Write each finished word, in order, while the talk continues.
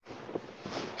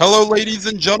Hello, ladies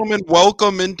and gentlemen.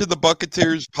 Welcome into the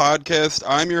Buccateers podcast.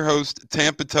 I'm your host,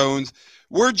 Tampa Tones.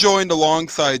 We're joined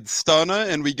alongside Stunna,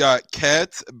 and we got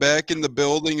Kat back in the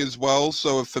building as well.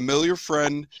 So a familiar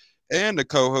friend and a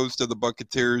co-host of the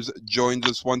Buccateers joins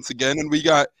us once again. And we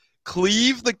got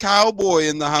Cleve the Cowboy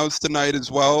in the house tonight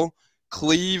as well.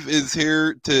 Cleve is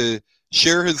here to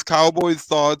share his Cowboys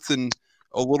thoughts and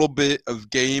a little bit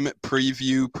of game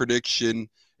preview prediction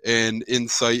and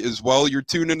insight as well. You're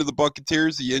tuned into the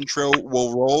Buccateers. The intro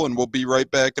will roll, and we'll be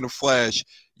right back in a flash.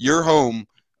 Your home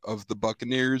of the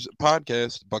Buccaneers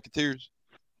podcast, Buccateers.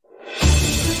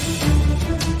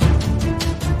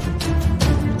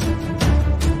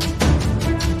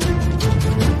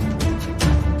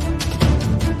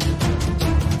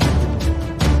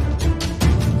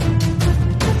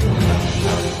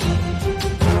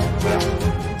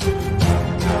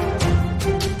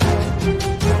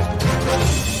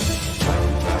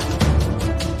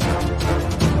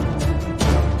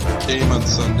 Game on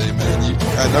Sunday, man.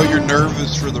 I know you're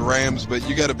nervous for the Rams, but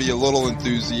you got to be a little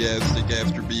enthusiastic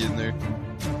after being there.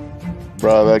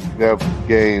 Bro, that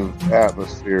game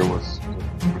atmosphere was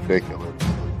ridiculous.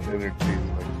 The energy,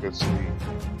 the electricity.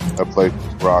 That place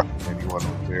was rocking. Anyone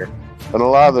was there, and a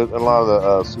lot of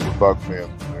the Super Buck fans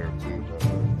were there too.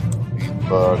 Beat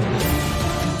Bug.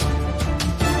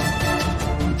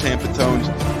 Tampa Tones.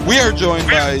 We are joined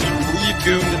by Lee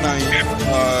Goon tonight,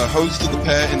 host of the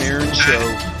Pat and Aaron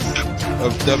Show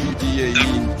of WDAE,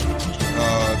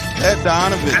 Pat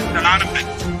Donovan.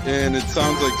 And it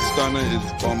sounds like Stunna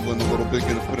is bumbling a little bit.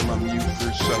 Going to put him on mute for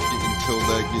a second until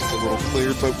that gets a little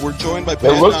clear. But we're joined by Pat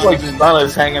Donovan. It looks like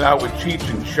Stunna's hanging out with Cheech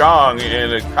and Chong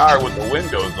in a car with the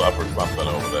windows up or something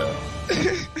over there.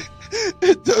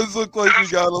 It does look like we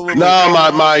got a little...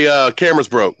 No, my camera's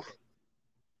broke.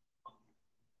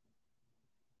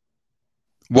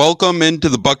 Welcome into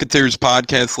the Buccateers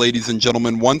podcast, ladies and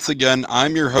gentlemen. Once again,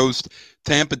 I'm your host,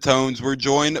 Tampa Tones. We're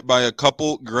joined by a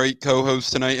couple great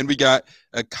co-hosts tonight, and we got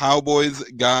a Cowboys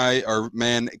guy, our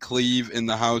man Cleve, in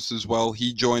the house as well.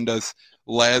 He joined us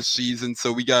last season,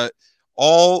 so we got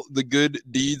all the good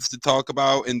deeds to talk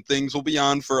about, and things will be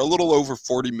on for a little over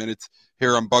 40 minutes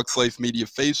here on Bucs Life Media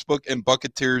Facebook and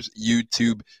Buccateers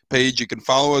YouTube page. You can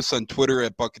follow us on Twitter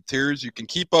at Buccateers. You can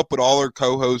keep up with all our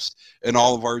co-hosts and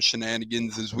all of our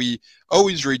shenanigans as we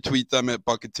always retweet them at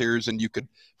Buccateers, and you could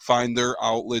find their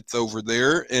outlets over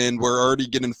there. And we're already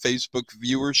getting Facebook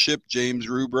viewership. James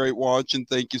Rubright watching.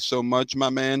 Thank you so much,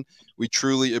 my man. We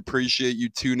truly appreciate you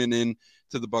tuning in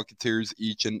to the Buccateers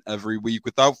each and every week.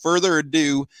 Without further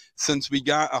ado, since we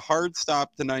got a hard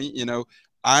stop tonight,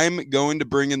 I'm going to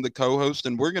bring in the co-host,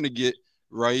 and we're going to get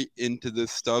right into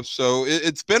this stuff. So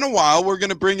it's been a while. We're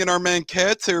going to bring in our man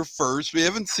Katz here first. We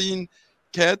haven't seen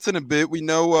Katz in a bit. We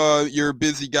know you're a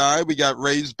busy guy. We got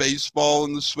Rays baseball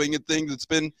in the swing of things. It's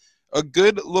been a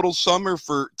good little summer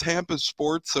for Tampa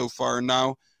sports so far.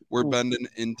 Now we're bending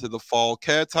into the fall.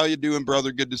 Katz, how you doing,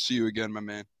 brother? Good to see you again, my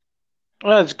man.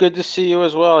 Well, it's good to see you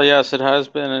as well. Yes, it has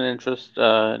been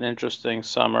an interesting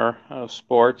summer of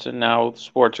sports, and now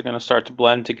sports are going to start to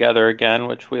blend together again,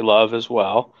 which we love as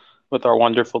well, with our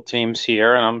wonderful teams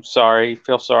here. And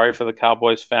feel sorry for the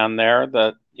Cowboys fan there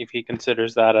that if he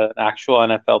considers that an actual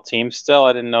NFL team still.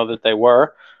 I didn't know that they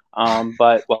were,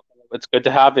 but well, it's good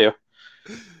to have you.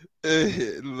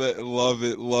 Love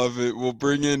it. We'll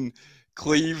bring in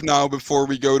Cleve now before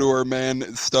we go to our man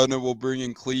Stunna. We'll bring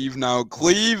in Cleve now.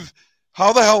 Cleve,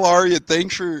 how the hell are you?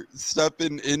 Thanks for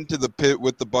stepping into the pit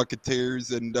with the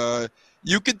Buccateers. And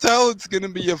you can tell it's going to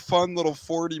be a fun little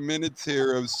 40 minutes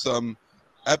here of some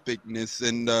epicness.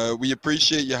 And we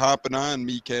appreciate you hopping on,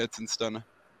 me, Katz, and Stunna.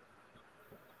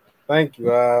 Thank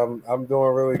you. I'm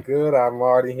doing really good. I'm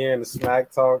already hearing the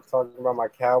smack talk, talking about my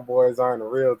Cowboys aren't a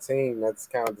real team. That's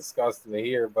kind of disgusting to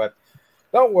hear. But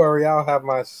don't worry. I'll have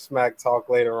my smack talk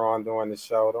later on during the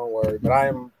show. Don't worry. But I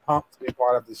am pumped to be a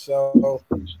part of the show.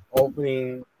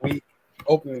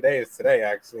 Opening day is today,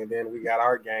 actually, and then we got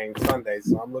our game Sunday,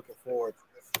 so I'm looking forward to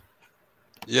this.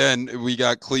 Yeah, and we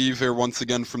got Cleve here once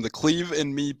again from the Cleve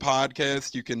and Me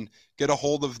podcast. You can get a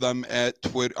hold of them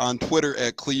on Twitter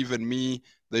at Cleve and Me.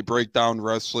 They break down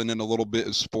wrestling and a little bit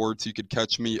of sports. You could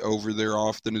catch me over there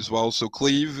often as well. So,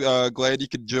 Cleve, glad you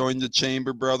could join the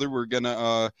chamber, brother. We're going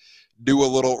to do a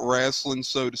little wrestling,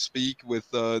 so to speak,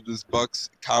 with this Bucs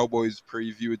Cowboys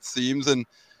preview, it seems. And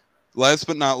last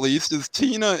but not least is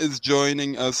Tina is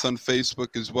joining us on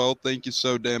Facebook as well. Thank you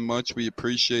so damn much. We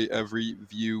appreciate every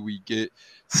view we get.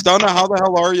 Stunna, how the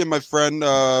hell are you, my friend?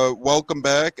 Welcome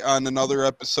back on another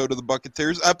episode of the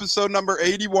Buccateers. Episode number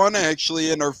 81,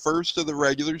 actually, and our first of the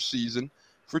regular season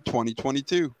for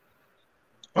 2022.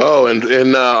 Oh, and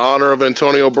in honor of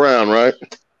Antonio Brown, right?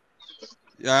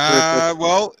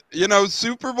 Well,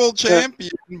 Super Bowl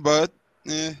champion, but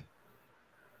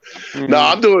No,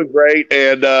 I'm doing great.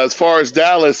 And as far as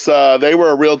Dallas, they were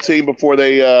a real team before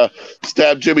they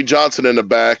stabbed Jimmy Johnson in the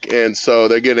back, and so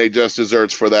they're getting just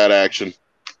desserts for that action.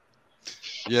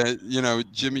 Yeah,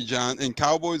 Jimmy Johnson and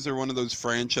Cowboys are one of those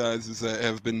franchises that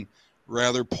have been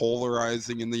rather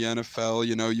polarizing in the NFL.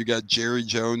 You got Jerry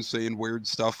Jones saying weird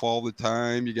stuff all the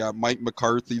time. You got Mike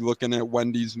McCarthy looking at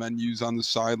Wendy's menus on the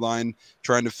sideline,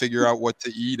 trying to figure out what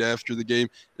to eat after the game.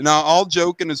 Now, all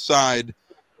joking aside,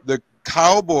 the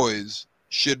Cowboys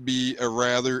should be a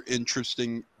rather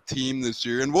interesting team this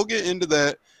year, and we'll get into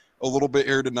that a little bit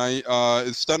here tonight.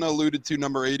 As Stunna alluded to,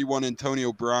 number 81,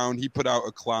 Antonio Brown, he put out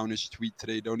a clownish tweet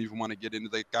today. Don't even want to get into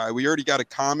that guy. We already got a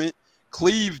comment.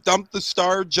 Cleve, dump the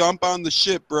star, jump on the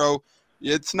ship, bro.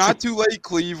 It's not too late,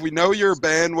 Cleve. We know you're a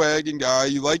bandwagon guy.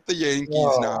 You like the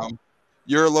Yankees now.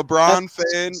 You're a LeBron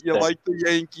fan. You like the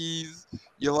Yankees.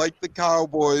 You like the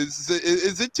Cowboys.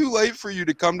 Is it too late for you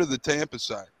to come to the Tampa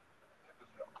side?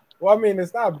 Well, I mean,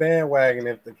 it's not bandwagon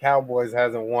if the Cowboys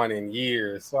hasn't won in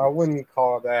years, so I wouldn't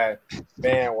call that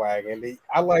bandwagon.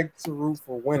 I like to root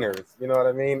for winners, you know what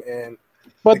I mean?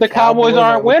 But the Cowboys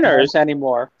aren't winners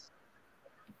anymore.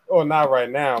 Oh, not right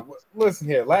now. Listen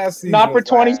here, last season. Not for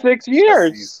 26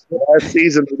 years. Last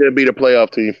season, they didn't beat a playoff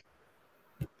team.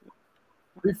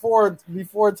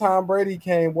 Before Tom Brady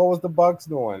came, what was the Bucs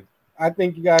doing? I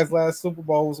think you guys' last Super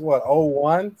Bowl was what,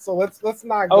 01? So let's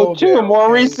not go 02, there.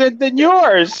 more recent than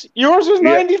yours. Yours was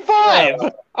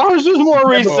 95. Ours was more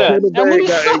recent. Ain't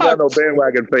got no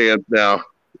bandwagon fans now.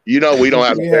 We don't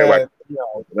have no bandwagon.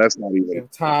 That's not even.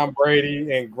 If Tom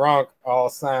Brady and Gronk all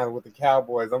signed with the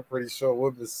Cowboys, I'm pretty sure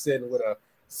we'll be sitting with a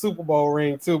Super Bowl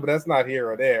ring too, but that's not here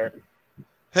or there.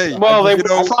 Hey, well, they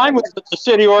were signed with the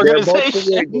city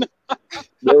organization.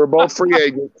 They were both free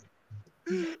agents.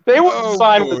 They wouldn't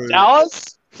sign with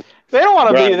Dallas. They don't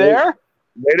want to be there.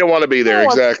 They don't want to be there,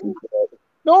 exactly.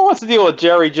 No one wants to deal with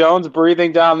Jerry Jones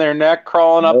breathing down their neck,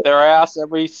 crawling up their ass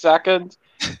every second.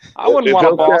 I wouldn't want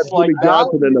a boss like that.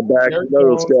 Johnson in the back,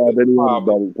 anybody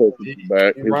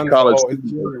back. He runs the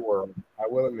Jerry world. I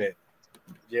will admit,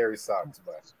 Jerry sucks,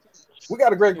 but we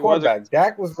got a great quarterback.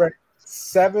 Dak was ranked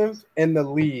 7th in the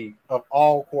league of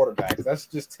all quarterbacks. That's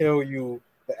just tell you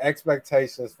the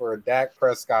expectations for Dak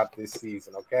Prescott this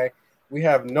season, okay? We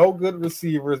have no good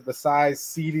receivers besides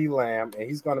CeeDee Lamb, and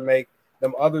he's going to make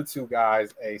them other two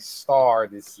guys a star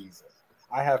this season.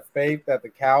 I have faith that the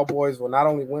Cowboys will not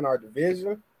only win our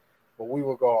division, but we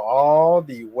will go all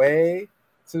the way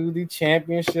to the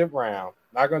championship round.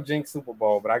 Not going to jinx Super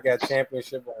Bowl, but I got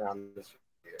championship round this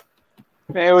year.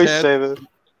 May I always say this.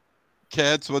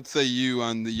 Cats, what say you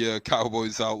on the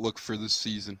Cowboys' outlook for this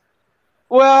season?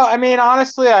 Well, I mean,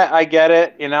 honestly, I get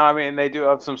it. They do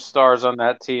have some stars on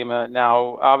that team.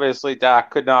 Now, obviously,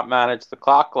 Dak could not manage the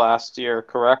clock last year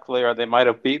correctly, or they might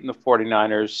have beaten the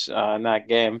 49ers in that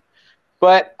game.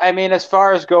 But, as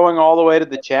far as going all the way to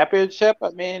the championship,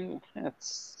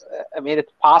 it's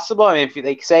possible. If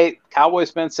they say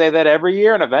Cowboys fans say that every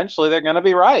year, and eventually they're going to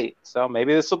be right. So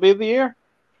maybe this will be the year.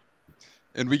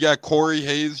 And we got Corey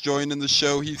Hayes joining the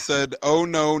show. He said, "Oh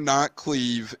no, not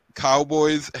Cleve.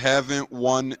 Cowboys haven't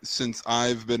won since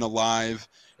I've been alive."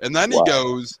 And then he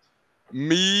goes,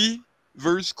 "Me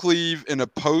versus Cleve in a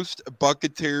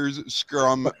post-Buccaneers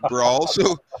scrum brawl."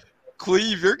 So,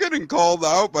 Cleve, you're getting called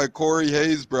out by Corey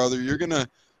Hayes, brother. You're gonna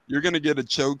get a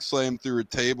choke slam through a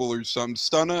table or something.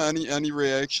 Stunna, any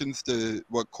reactions to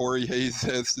what Corey Hayes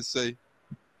has to say?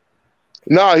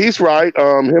 No, he's right.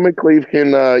 Him and Cleve can,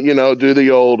 do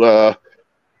the old,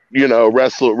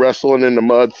 wrestling in the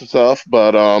mud stuff.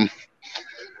 But,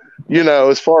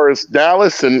 as far as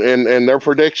Dallas and their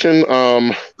prediction,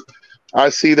 I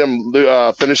see them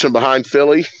finishing behind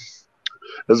Philly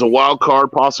as a wild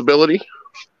card possibility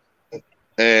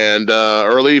and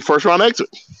early first round exit.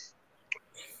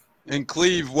 And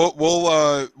Cleve,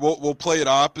 we'll play it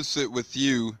opposite with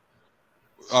you.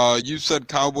 You said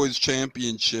Cowboys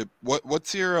championship.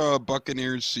 What's your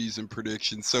Buccaneers season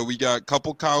prediction? So we got a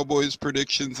couple Cowboys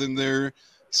predictions in there,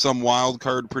 some wild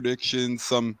card predictions,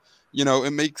 some,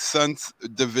 it makes sense.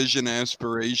 Division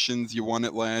aspirations. You won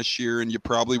it last year, and you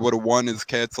probably would have won, as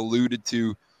Katz alluded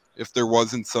to, if there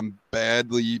wasn't some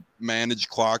badly managed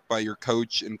clock by your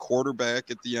coach and quarterback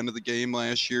at the end of the game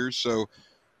last year. So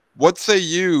what say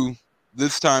you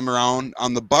this time around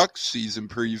on the Bucs season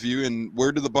preview, and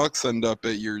where do the Bucs end up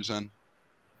at year's end?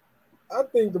 I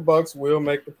think the Bucs will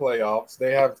make the playoffs.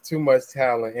 They have too much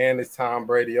talent, and it's Tom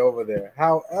Brady over there.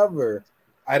 However,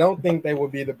 I don't think they will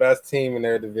be the best team in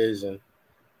their division.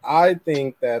 I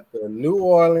think that the New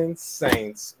Orleans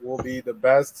Saints will be the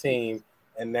best team,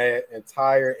 in the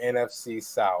entire NFC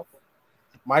South.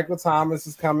 Michael Thomas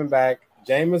is coming back.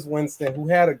 Jameis Winston, who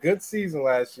had a good season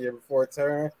last year before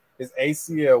tearing his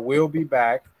ACL, will be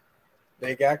back.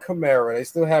 They got Kamara. They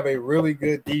still have a really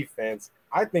good defense.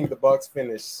 I think the Bucs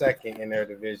finished second in their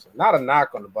division. Not a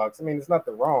knock on the Bucs. I mean, there's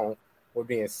nothing wrong with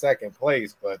being second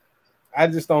place, but I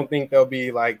just don't think they'll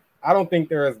be like – I don't think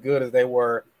they're as good as they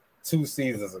were 2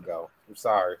 seasons ago. I'm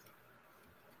sorry.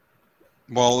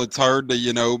 Well, it's hard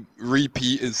to,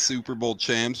 repeat as Super Bowl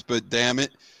champs, but damn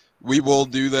it, we will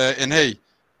do that. And, hey,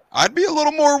 I'd be a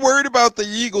little more worried about the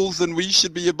Eagles than we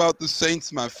should be about the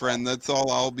Saints, my friend. That's all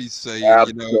I'll be saying.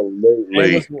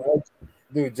 Absolutely.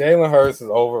 Dude, Jalen Hurts is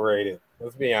overrated.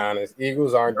 Let's be honest.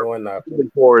 Eagles aren't doing nothing.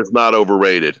 Is not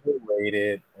overrated.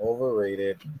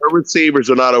 Overrated. Their receivers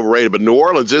are not overrated, but New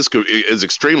Orleans is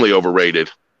extremely overrated.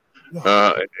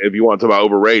 If you want to talk about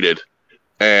overrated.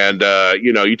 And,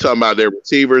 you talking about their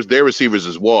receivers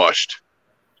is washed.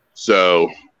 So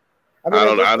I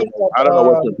don't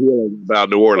know what's appealing about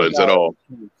New Orleans at all.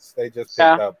 They just picked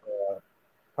up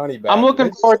Honey Badger. I'm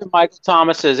looking forward to Michael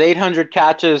Thomas's 800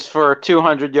 catches for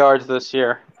 200 yards this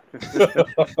year.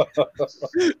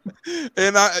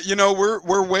 And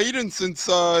we're waiting since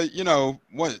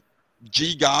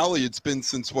gee golly, it's been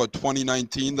since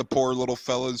 2019. The poor little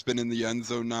fella's been in the end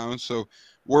zone now, so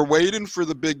we're waiting for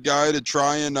the big guy to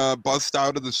try and bust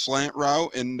out of the slant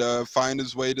route and find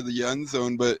his way to the end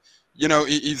zone. But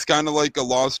he's kind of like a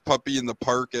lost puppy in the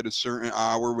park at a certain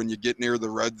hour. When you get near the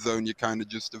red zone, you kind of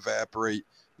just evaporate.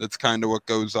 That's kind of what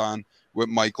goes on with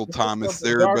Michael Thomas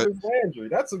there. Jarvis Landry,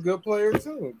 that's a good player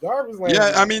too. Jarvis Landry.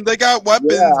 Yeah, I mean, they got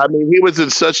weapons. Yeah, I mean, he was in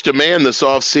such demand this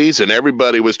offseason.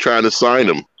 Everybody was trying to sign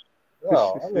him.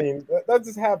 Well, I mean, that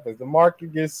just happens. The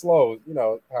market gets slow. You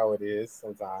know how it is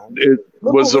sometimes.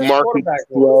 Was the market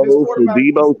slow for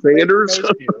Debo Sanders?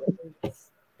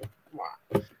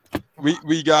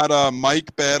 We got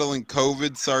Mike battling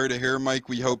COVID. Sorry to hear, Mike.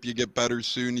 We hope you get better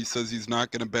soon. He says he's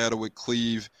not going to battle with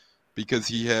Cleve because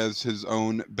he has his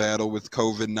own battle with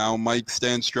COVID now. Mike,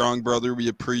 stand strong, brother. We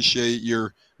appreciate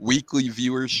your weekly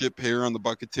viewership here on the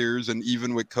Buccateers, and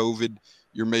even with COVID,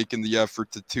 you're making the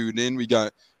effort to tune in. We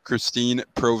got Christine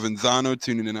Provenzano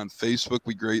tuning in on Facebook.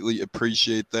 We greatly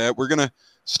appreciate that. We're going to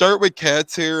start with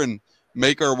Cats here and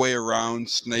make our way around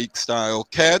snake style.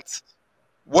 Cats,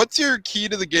 what's your key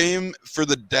to the game for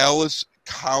the Dallas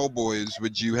Cowboys,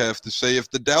 would you have to say?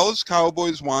 If the Dallas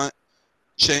Cowboys want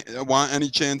any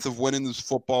chance of winning this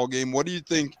football game, what do you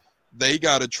think they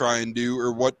got to try and do,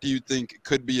 or what do you think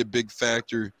could be a big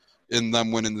factor in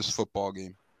them winning this football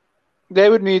game?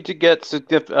 They would need to get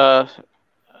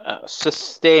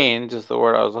sustained, is the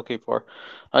word I was looking for,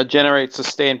 generate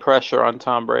sustained pressure on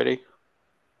Tom Brady.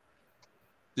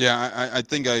 Yeah, I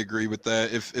think I agree with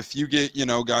that. If you get,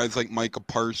 guys like Micah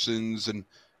Parsons and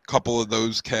a couple of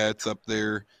those cats up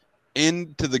there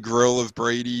into the grill of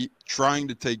Brady, trying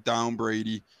to take down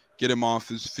Brady, get him off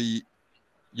his feet,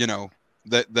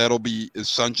 that'll be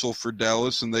essential for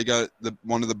Dallas. And they got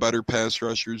one of the better pass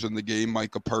rushers in the game,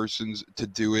 Micah Parsons, to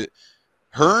do it.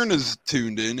 Hearn is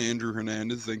tuned in. Andrew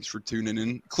Hernandez, thanks for tuning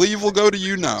in. Cleve, we'll go to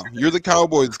you now. You're the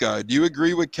Cowboys guy. Do you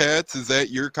agree with Cats? Is that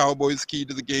your Cowboys key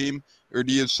to the game, or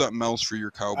do you have something else for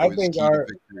your Cowboys key to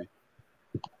victory?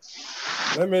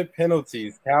 Limit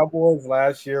penalties. Cowboys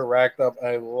last year racked up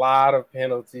a lot of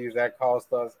penalties that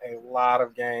cost us a lot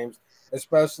of games,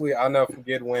 especially I'll never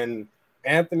forget when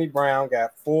Anthony Brown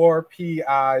got 4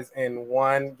 PIs in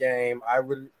one game. I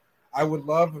would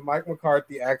love if Mike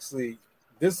McCarthy actually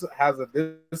has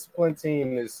a disciplined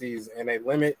team this season and they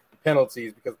limit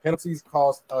penalties, because penalties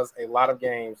cost us a lot of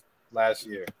games last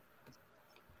year.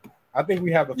 I think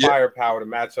we have the firepower to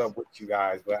match up with you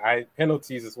guys, but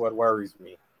penalties is what worries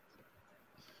me.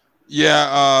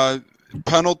 Yeah,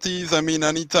 penalties. I mean,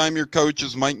 anytime your coach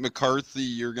is Mike McCarthy,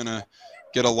 you're going to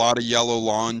get a lot of yellow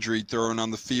laundry thrown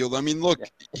on the field. I mean, look,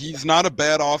 he's not a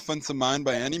bad offensive mind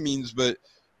by any means, but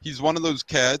he's one of those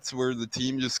cats where the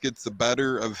team just gets the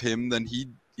better of him than he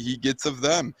gets of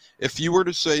them. If you were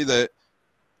to say that,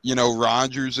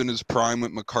 Rodgers in his prime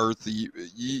with McCarthy,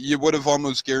 you would have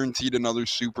almost guaranteed another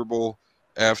Super Bowl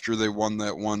after they won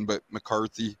that one, but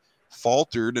McCarthy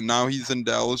faltered, and now he's in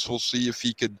Dallas. We'll see if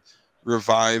he could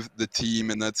revive the team,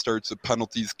 and that starts with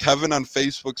penalties. Kevin on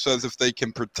Facebook says if they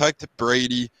can protect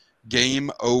Brady,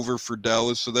 game over for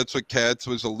Dallas. So that's what Katz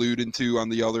was alluding to. On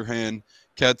the other hand,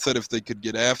 Katz said if they could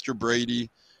get after Brady,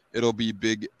 it'll be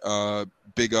big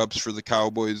ups for the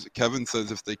Cowboys. Kevin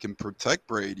says if they can protect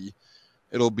Brady,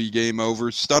 it'll be game over.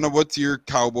 Stunna, what's your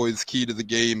Cowboys key to the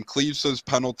game? Cleve says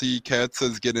penalty. Katz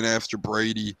says getting after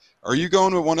Brady. Are you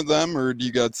going with one of them, or do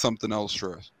you got something else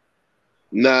for us?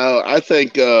 No, I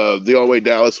think the only way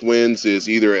Dallas wins is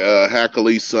either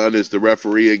Hackley's son is the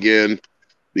referee again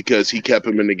because he kept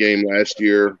him in the game last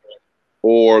year,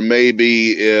 or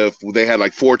maybe if they had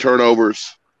like 4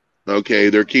 turnovers. Okay,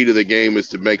 their key to the game is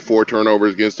to make 4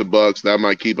 turnovers against the Bucks. That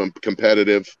might keep them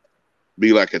competitive.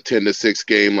 Be like a 10-6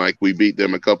 game, like we beat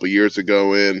them a couple years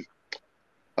ago in.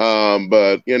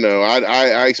 But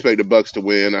I expect the Bucks to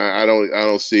win. I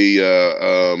don't see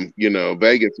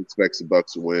Vegas expects the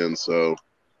Bucks to win, so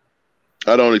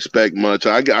I don't expect much.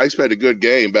 I expect a good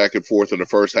game back and forth in the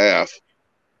first half,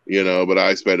 but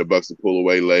I expect the Bucks to pull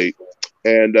away late.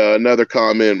 And another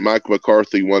comment: Mike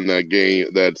McCarthy won that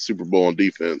game, that Super Bowl on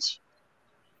defense.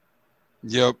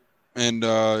 Yep, and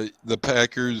the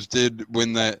Packers did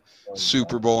win that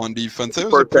Super Bowl on defense.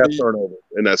 That was first half turnover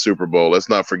in that Super Bowl. Let's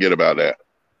not forget about that.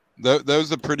 That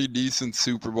was a pretty decent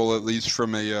Super Bowl, at least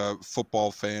from a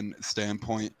football fan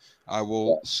standpoint. I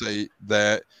will say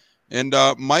that. And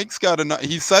Mike's got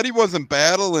he said he wasn't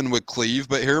battling with Cleve,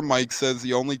 but here Mike says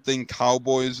the only thing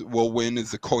Cowboys will win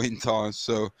is a coin toss.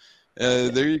 So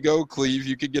there you go, Cleve.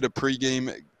 You could get a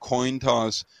pregame coin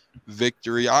toss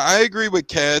victory. I agree with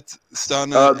Kat.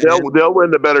 They'll win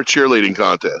the better cheerleading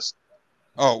contest.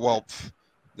 Oh, well,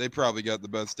 they probably got the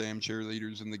best damn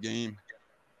cheerleaders in the game.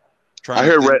 I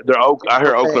hear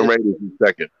Oakland Raiders in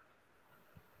second.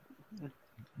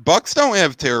 Bucks don't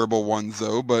have terrible ones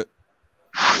though, but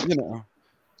hard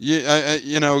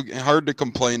to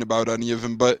complain about any of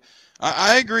them. But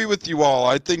I agree with you all.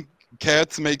 I think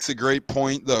Katz makes a great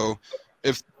point though.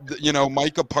 If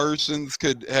Micah Parsons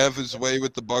could have his way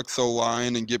with the Bucks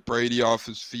O-line and get Brady off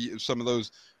his feet, if some of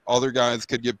those other guys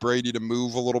could get Brady to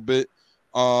move a little bit.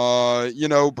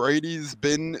 Brady's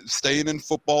been staying in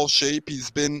football shape.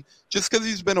 Just because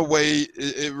he's been away,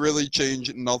 it really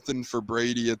changed nothing for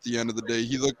Brady at the end of the day.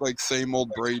 He looked like same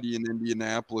old Brady in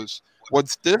Indianapolis.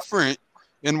 What's different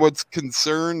and what's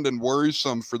concerned and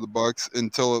worrisome for the Bucks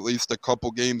until at least a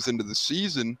couple games into the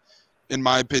season, in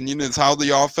my opinion, is how the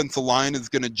offensive line is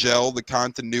going to gel, the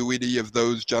continuity of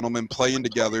those gentlemen playing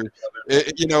together.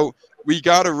 We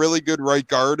got a really good right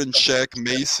guard in Shaq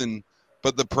Mason,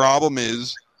 but the problem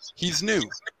is he's new.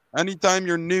 Anytime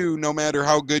you're new, no matter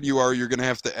how good you are, you're going to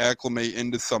have to acclimate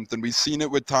into something. We've seen it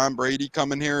with Tom Brady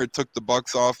coming here. It took the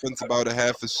Bucs offense about a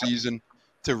half a season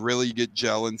to really get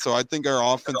gelling. So I think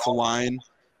our offensive line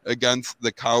against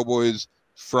the Cowboys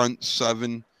front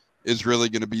seven is really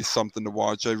going to be something to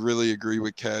watch. I really agree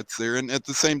with Katz there. And at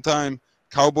the same time,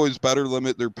 Cowboys better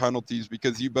limit their penalties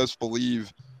because you best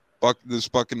believe this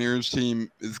Buccaneers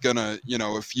team is going to,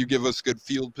 if you give us good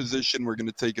field position, we're going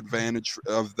to take advantage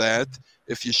of that.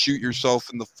 If you shoot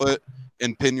yourself in the foot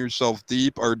and pin yourself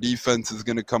deep, our defense is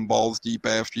going to come balls deep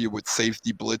after you with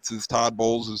safety blitzes. Todd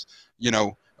Bowles is,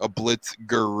 a blitz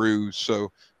guru.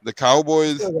 So the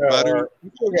Cowboys better.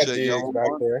 You still got Diggs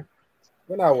back there.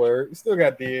 We're not worried. You still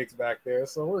got Diggs back there,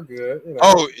 so we're good.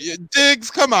 Oh, Diggs,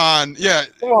 come on. Yeah.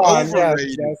 Come on.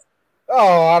 Yes.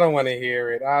 Oh, I don't want to hear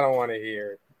it.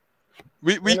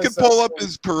 We could pull up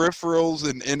his peripherals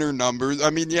and inner numbers.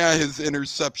 I mean, yeah, his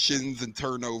interceptions and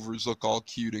turnovers look all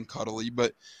cute and cuddly,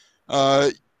 but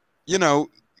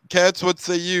Katz, what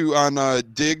say you on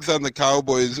Diggs on the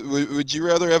Cowboys? Would you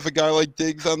rather have a guy like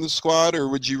Diggs on the squad, or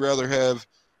would you rather have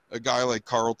a guy like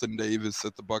Carlton Davis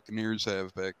that the Buccaneers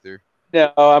have back there?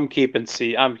 No, I'm keeping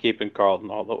Carlton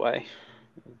all the way.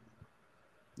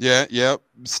 Yeah.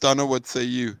 Stunner, what say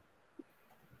you?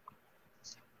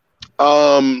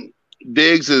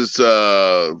 Diggs is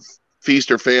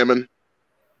feast or famine.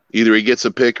 Either he gets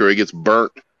a pick or he gets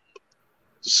burnt.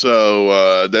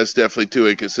 So that's definitely too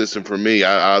inconsistent for me.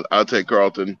 I'll take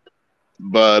Carlton.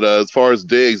 But as far as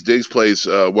Diggs plays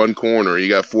one corner. You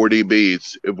got 4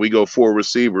 DBs. If we go 4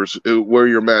 receivers, where are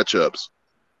your matchups?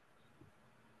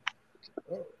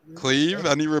 Cleve,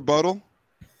 any rebuttal?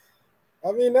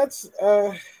 I mean, that's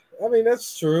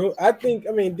true.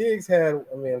 Diggs had.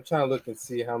 I'm trying to look and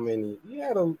see how many. He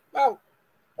had about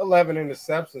 11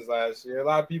 interceptions last year. A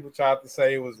lot of people tried to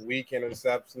say it was weak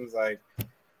interceptions, like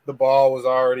the ball was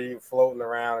already floating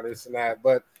around and this and that.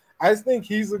 But I think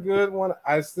he's a good one.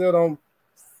 I still don't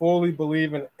fully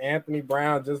believe in Anthony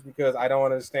Brown just because I don't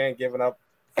understand giving up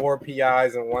 4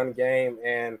 PIs in one game.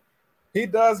 And he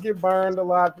does get burned a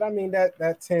lot. But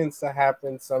that tends to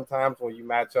happen sometimes when you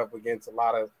match up against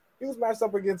he was matched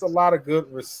up against a lot of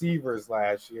good receivers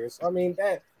last year. So,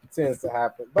 that tends to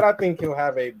happen. But I think he'll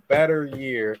have a better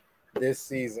year this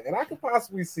season. And I could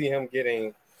possibly see him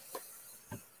getting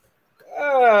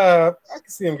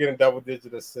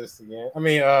double-digit assists again.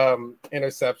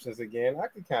 Interceptions again. I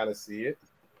could kind of see it.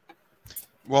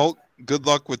 Well, good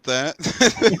luck with that.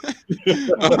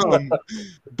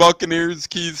 Buccaneers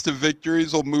keys to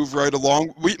victories will move right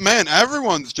along.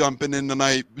 Everyone's jumping in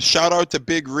tonight. Shout out to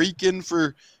Big Rican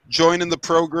for joining the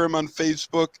program on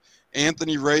Facebook.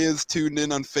 Anthony Reyes tuned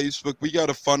in on Facebook. We got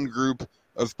a fun group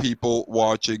of people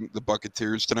watching the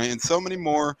Buccaneers tonight, and so many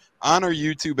more on our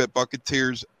YouTube at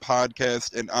Buccaneers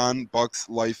Podcast and on Bucks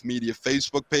Life Media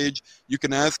Facebook page. You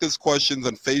can ask us questions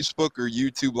on Facebook or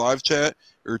YouTube live chat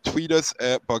or tweet us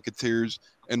at Buccaneers,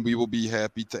 and we will be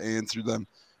happy to answer them.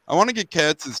 I want to get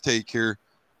Katz's take here.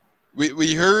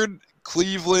 We heard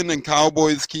Cleveland and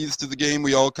Cowboys keys to the game.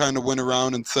 We all kind of went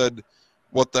around and said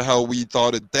what the hell we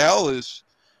thought of Dallas.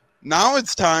 Now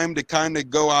it's time to kind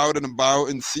of go out and about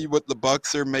and see what the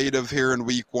Bucs are made of here in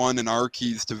week one and our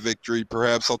keys to victory,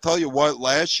 perhaps. I'll tell you what,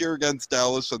 last year against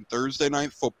Dallas on Thursday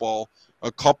Night Football,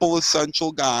 a couple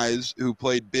essential guys who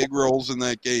played big roles in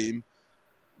that game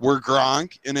were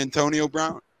Gronk and Antonio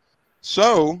Brown.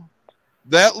 So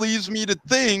that leaves me to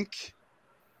think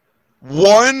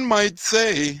one might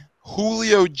say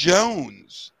Julio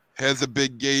Jones has a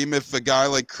big game if a guy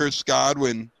like Chris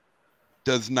Godwin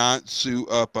does not suit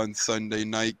up on Sunday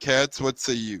night. Katz, what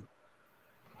say you?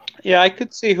 Yeah, I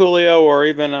could see Julio or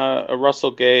even a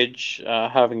Russell Gage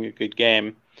having a good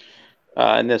game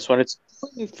in this one. It's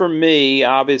important for me,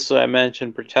 obviously, I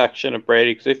mentioned protection of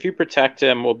Brady, because if you protect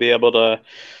him, we'll be able to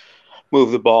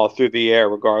move the ball through the air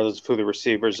regardless of who the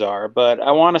receivers are. But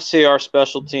I want to see our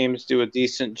special teams do a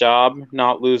decent job,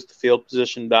 not lose the field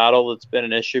position battle that's been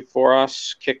an issue for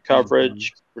us. Kick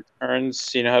coverage,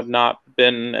 returns, have not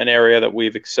been an area that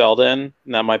we've excelled in,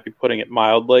 and that might be putting it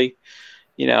mildly.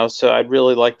 So I'd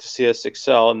really like to see us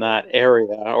excel in that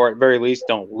area, or at very least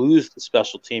don't lose the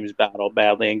special teams battle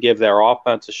badly and give their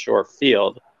offense a short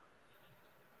field.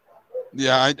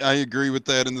 Yeah, I agree with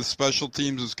that. And the special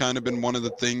teams has kind of been one of the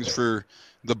things for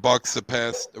the Bucs the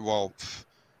past,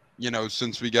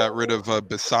 since we got rid of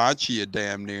Bisaccia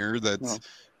damn near. That's,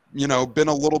 been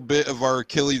a little bit of our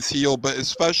Achilles heel, but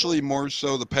especially more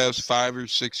so the past 5 or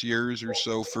 6 years or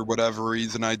so, for whatever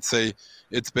reason, I'd say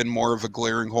it's been more of a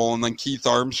glaring hole. And then Keith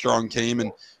Armstrong came,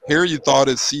 and here you thought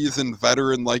a seasoned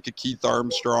veteran like a Keith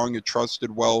Armstrong, a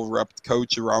trusted, well-repped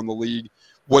coach around the league,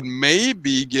 would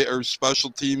maybe get our special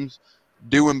teams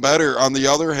doing better. On the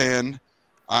other hand,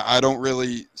 I don't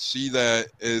really see that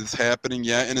as happening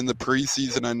yet. And in the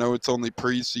preseason, I know it's only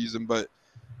preseason, but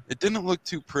it didn't look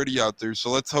too pretty out there. So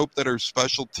let's hope that our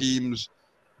special teams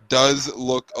does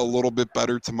look a little bit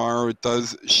better tomorrow. It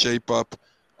does shape up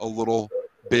a little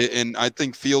bit. And I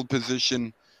think field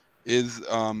position is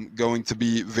going to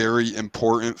be very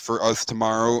important for us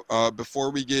tomorrow. Before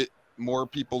we get more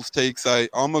people's takes, I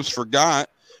almost forgot.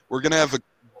 We're going to have a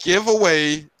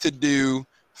giveaway to do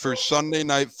for Sunday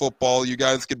Night Football. You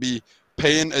guys could be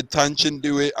paying attention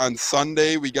to it on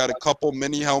Sunday. We got a couple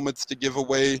mini helmets to give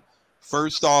away.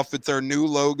 First off, it's our new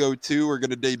logo too. We're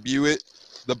going to debut it,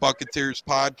 the Buccaneers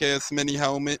Podcast mini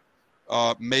helmet,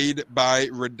 made by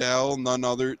Riddell, none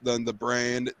other than the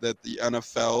brand that the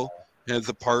NFL has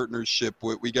a partnership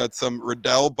with. We got some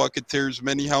Riddell Buccaneers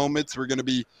mini helmets we're going to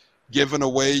be given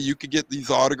away. You could get these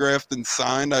autographed and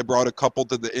signed. I brought a couple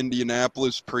to the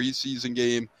Indianapolis preseason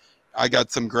game. I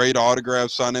got some great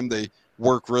autographs on them. They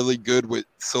work really good with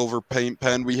silver paint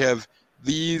pen. We have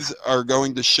these are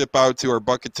going to ship out to our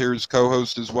Buccaneers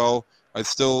co-host as well. I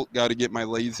still got to get my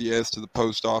lazy ass to the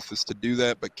post office to do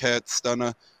that, but Kat,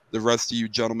 Stunna, the rest of you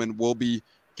gentlemen will be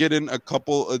getting a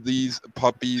couple of these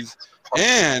puppies.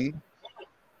 And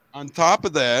on top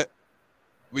of that,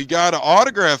 we got an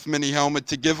autograph mini helmet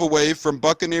to give away from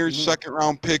Buccaneers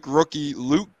second-round pick rookie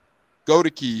Luke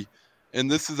Goedeke.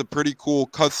 And this is a pretty cool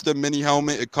custom mini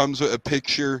helmet. It comes with a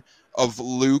picture of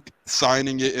Luke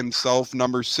signing it himself,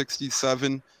 number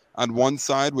 67 on one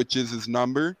side, which is his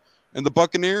number, and the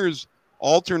Buccaneers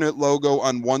alternate logo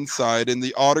on one side. And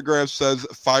the autograph says,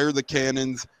 "Fire the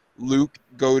Cannons, Luke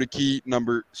Goedeke,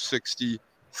 number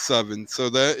 67. So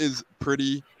that is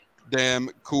pretty damn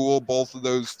cool, both of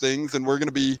those things. And we're going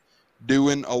to be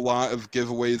doing a lot of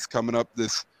giveaways coming up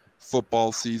this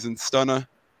football season. Stunna,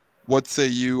 what say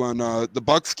you on the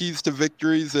Bucs keys to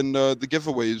victories and the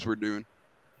giveaways we're doing?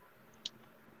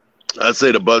 I'd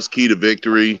say the Bucs key to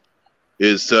victory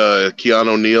is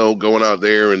Keanu Neal going out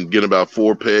there and getting about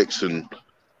 4 picks and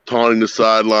taunting the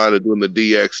sideline and doing the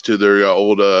DX to their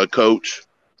old coach.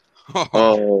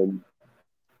 And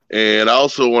I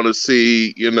also want to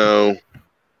see,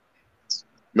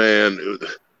 man,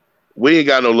 we ain't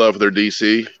got no love for their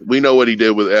DC. We know what he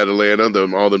did with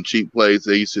Atlanta, all them cheap plays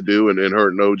they used to do and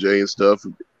hurting OJ and stuff.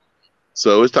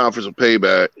 So it's time for some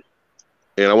payback.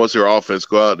 And I want their offense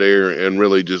go out there and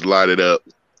really just light it up.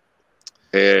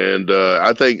 And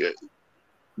I think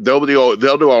they'll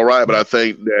do all right, but I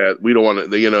think that we don't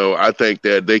want to. I think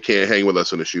that they can't hang with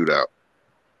us in a shootout.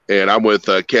 And I'm with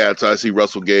Cats. I see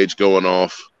Russell Gage going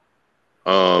off.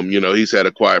 He's had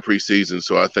a quiet preseason,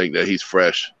 so I think that he's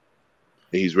fresh.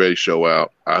 He's ready to show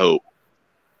out. I hope.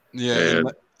 Yeah,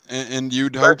 and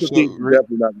you'd hope so.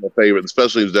 Definitely not going to favor,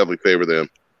 especially he's definitely favor them.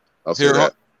 I'll say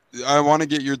that. I want to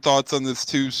get your thoughts on this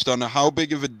too, Stunna. How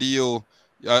big of a deal?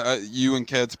 You and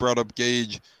Cats brought up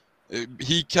Gage.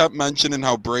 He kept mentioning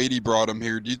how Brady brought him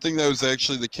here. Do you think that was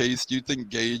actually the case? Do you think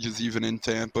Gage is even in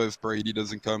Tampa if Brady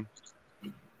doesn't come?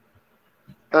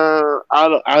 I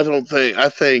don't think. I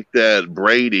think that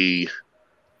Brady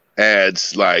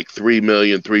adds like $3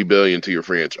 billion to your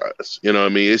franchise. You know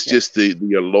what I mean? It's just the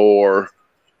allure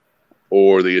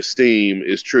or the esteem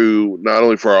is true not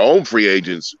only for our own free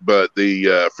agents, but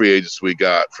the free agents we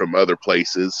got from other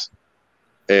places.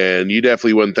 And you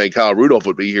definitely wouldn't think Kyle Rudolph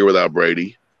would be here without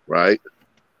Brady, right?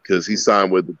 Because he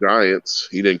signed with the Giants.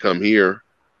 He didn't come here,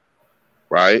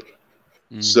 right?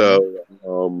 Mm-hmm.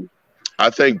 So I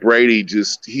think Brady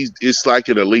it's like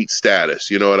an elite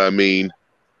status. You know what I mean?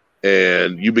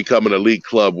 And you become an elite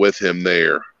club with him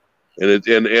there.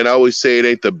 And I always say it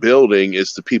ain't the building,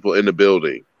 it's the people in the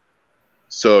building.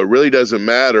 So it really doesn't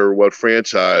matter what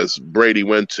franchise Brady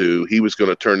went to. He was going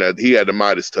to turn that. He had the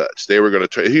Midas touch. They were going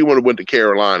to. He would have went to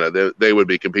Carolina. They would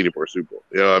be competing for a Super Bowl.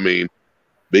 You know what I mean?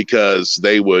 Because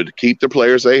they would keep the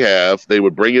players they have. They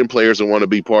would bring in players that want to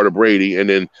be part of Brady, and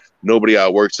then nobody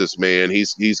outworks this man.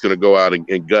 He's going to go out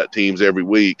and gut teams every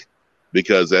week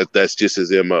because that's just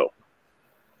his MO.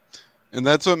 And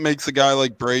that's what makes a guy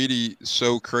like Brady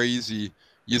so crazy.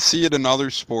 You see it in other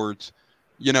sports.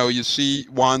 You see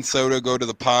Juan Soto go to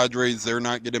the Padres. They're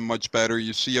not getting much better.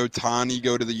 You see Ohtani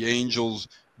go to the Angels.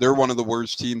 They're one of the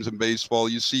worst teams in baseball.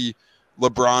 You see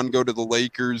LeBron go to the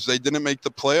Lakers. They didn't make the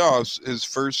playoffs his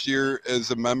first year as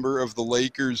a member of the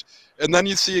Lakers. And then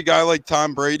you see a guy like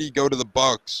Tom Brady go to the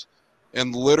Bucks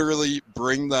and literally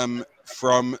bring them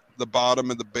from the bottom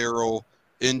of the barrel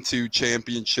into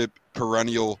championship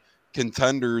perennial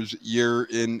contenders year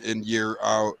in and year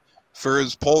out. For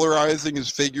as polarizing as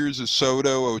figures as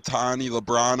Soto, Ohtani,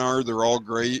 LeBron are, they're all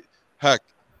great. Heck,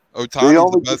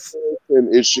 Ohtani's the best.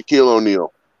 Is Shaquille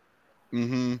O'Neal.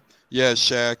 Mm-hmm. Yeah,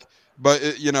 Shaq. But,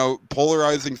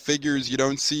 polarizing figures, you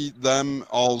don't see them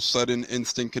all of a sudden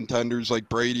instant contenders like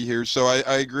Brady here. So I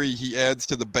agree. He adds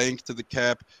to the bank, to the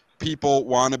cap. People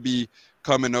want to be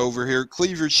coming over here.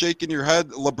 Cleve, you're shaking your head.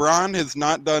 LeBron has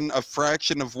not done a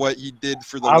fraction of what he did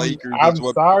for the Lakers. I'm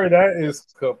sorry. That is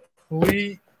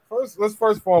complete.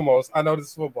 First foremost, I know this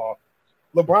is football.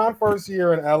 LeBron first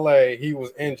year in LA, he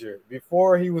was injured.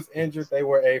 Before he was injured, they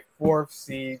were a 4th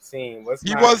seed team.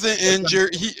 He wasn't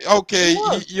injured.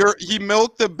 He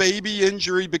milked the baby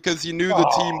injury because he knew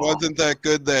the team wasn't that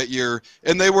good that year,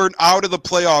 and they were out of the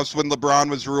playoffs when LeBron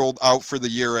was ruled out for the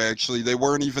year. Actually, they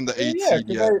weren't even the 8th seed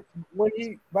yet.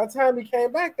 By the time he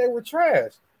came back, they were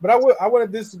trash. But I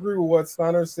wouldn't disagree with what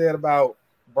Stunner said about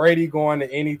Brady going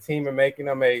to any team and making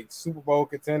them a Super Bowl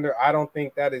contender. I don't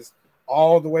think that is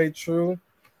all the way true.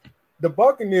 The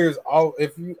Buccaneers, I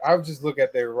would just look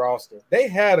at their roster, they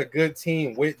had a good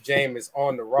team with Jameis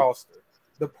on the roster.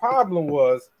 The problem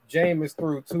was Jameis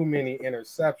threw too many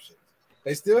interceptions.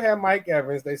 They still had Mike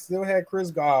Evans. They still had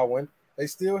Chris Godwin. They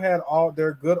still had all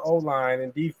their good O-line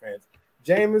and defense.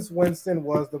 Jameis Winston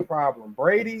was the problem.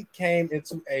 Brady came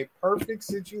into a perfect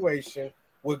situation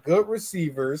with good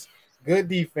receivers, good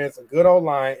defense, a good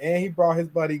O-line, and he brought his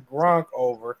buddy Gronk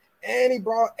over, and he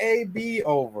brought AB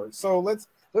over. So let's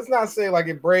not say like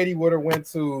if Brady would have went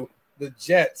to the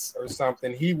Jets or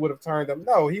something, he would have turned them.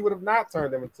 No, he would have not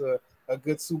turned them into a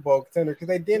good Super Bowl contender because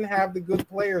they didn't have the good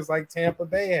players like Tampa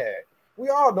Bay had. We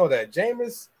all know that.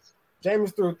 Jameis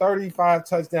threw 35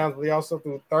 touchdowns, but he also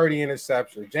threw 30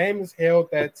 interceptions. Jameis held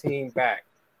that team back.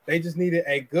 They just needed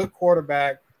a good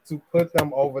quarterback to put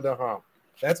them over the hump.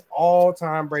 That's all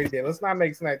Tom Brady did. Let's not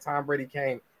make it seem like Tom Brady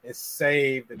came and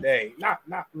saved the day. Not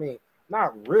me.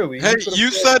 Not really. Hey, you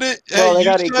said it. Well,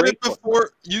 you said it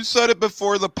before. You said it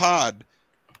before the pod.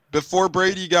 Before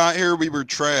Brady got here, we were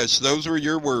trash. Those were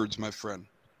your words, my friend.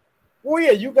 Well,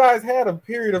 yeah, you guys had a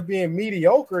period of being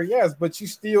mediocre, yes, but you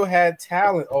still had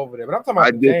talent over there. But I'm talking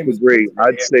about. I disagree.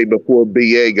 I'd say before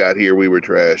BA got here, we were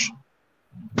trash.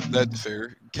 That's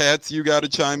fair. Cats, you got to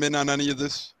chime in on any of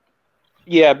this?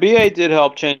 Yeah, BA did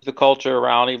help change the culture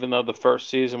around, even though the first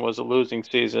season was a losing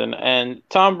season. And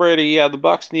Tom Brady, the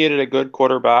Bucs needed a good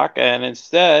quarterback, and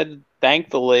instead,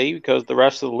 thankfully, because the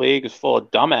rest of the league is full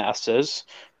of dumbasses,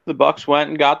 the Bucs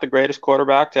went and got the greatest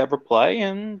quarterback to ever play,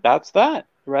 and that's that.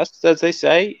 The rest, as they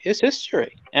say, is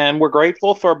history. And we're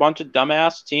grateful for a bunch of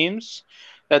dumbass teams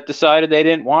that decided they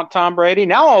didn't want Tom Brady.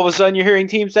 Now all of a sudden you're hearing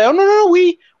teams say, "Oh no,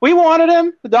 we wanted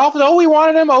him." The Dolphins, "Oh, we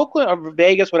wanted him." Oakland or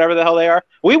Vegas, whatever the hell they are,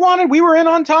 we were in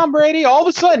on Tom Brady. All of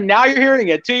a sudden now you're hearing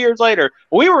it 2 years later.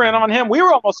 We were in on him. We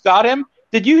were almost got him.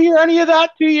 Did you hear any of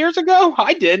that 2 years ago?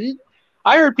 I didn't.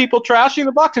 I heard people trashing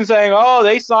the Bucs and saying, "Oh,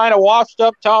 they signed a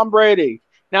washed-up Tom Brady."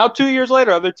 Now 2 years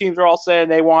later, other teams are all saying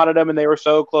they wanted him and they were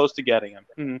so close to getting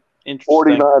him. Interesting.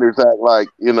 49ers act like,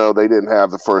 they didn't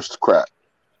have the first crack.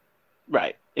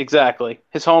 Right. Exactly.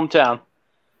 His hometown.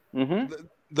 Mm-hmm.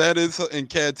 That is, and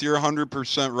Katz, you're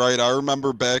 100% right. I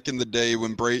remember back in the day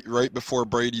when right before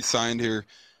Brady signed here,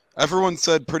 everyone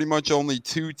said pretty much only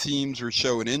 2 teams were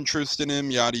showing interest in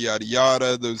him, yada, yada,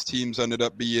 yada. Those teams ended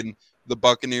up being the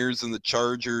Buccaneers and the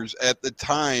Chargers. At the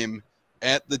time,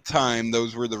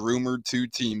 those were the rumored 2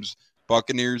 teams,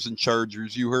 Buccaneers and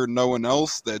Chargers. You heard no one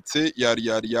else. That's it, yada,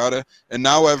 yada, yada. And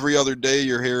now every other day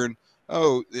you're hearing,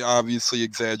 oh, obviously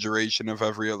exaggeration of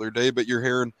every other day, but you're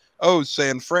hearing, oh,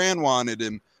 San Fran wanted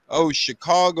him. Oh,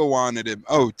 Chicago wanted him.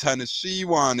 Oh, Tennessee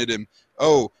wanted him.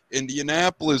 Oh,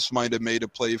 Indianapolis might have made a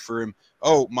play for him.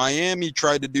 Oh, Miami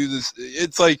tried to do this.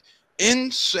 It's like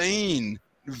insane.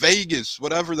 Vegas,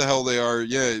 whatever the hell they are.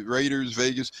 Yeah, Raiders,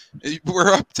 Vegas.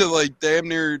 We're up to like damn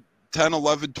near 10,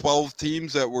 11, 12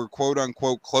 teams that were quote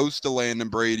unquote close to landing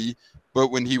Brady, but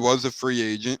when he was a free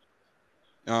agent,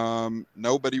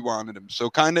 nobody wanted him.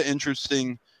 So kind of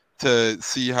interesting to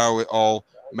see how it all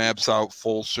maps out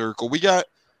full circle. We got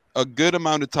a good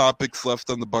amount of topics left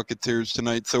on the Buccateers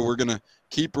tonight, so we're going to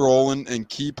keep rolling and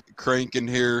keep cranking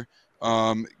here.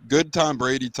 Good Tom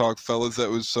Brady talk, fellas.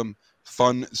 That was some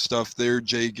fun stuff there.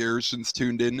 Jay Garrison's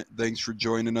tuned in. Thanks for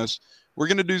joining us. We're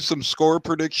going to do some score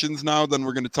predictions now, then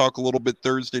we're going to talk a little bit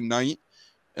Thursday night,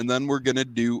 and then we're going to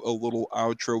do a little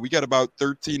outro. We got about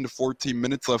 13 to 14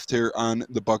 minutes left here on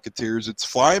the Buccateers. It's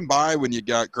flying by when you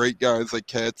got great guys like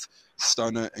Katz,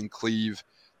 Stunna, and Cleve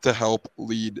to help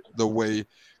lead the way.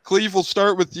 Cleve, we'll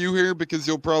start with you here because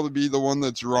you'll probably be the one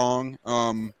that's wrong.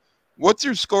 What's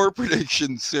your score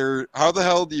prediction, sir? How the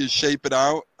hell do you shape it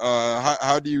out?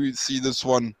 How do you see this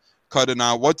one cutting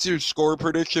out? What's your score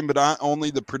prediction, but not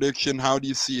only the prediction, how do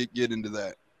you see it get into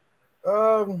that?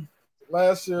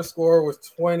 Last year's score was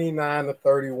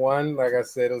 29-31. Like I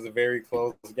said, it was a very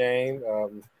close game.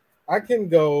 I can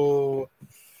go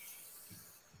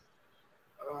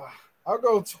I'll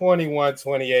go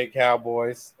 21-28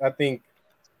 Cowboys. I think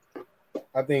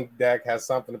Dak has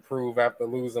something to prove after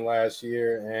losing last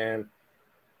year, and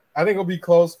I think it'll be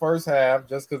close first half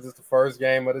just because it's the first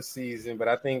game of the season. But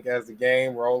I think as the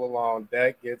game roll along,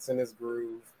 Dak gets in his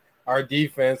groove. Our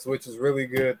defense, which is really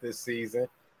good this season,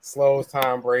 slows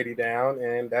Tom Brady down,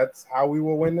 and that's how we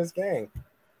will win this game.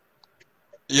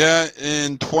 Yeah,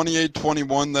 in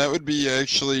 28-21, that would be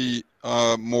actually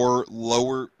a more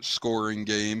lower scoring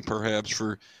game, perhaps,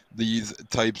 for these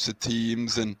types of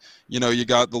teams. And, you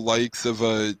got the likes of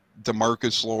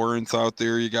DeMarcus Lawrence out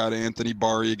there. You got Anthony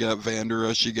Barr. You got Van Der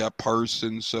Esch. You got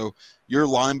Parsons. So your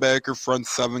linebacker front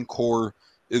 7 core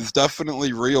is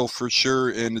definitely real for sure.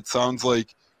 And it sounds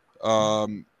like,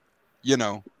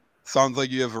 sounds like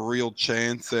you have a real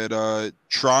chance at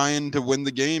trying to win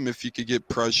the game if you could get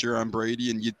pressure on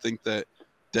Brady, and you'd think that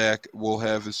Dak will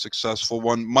have a successful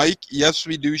one. Mike, yes,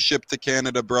 we do ship to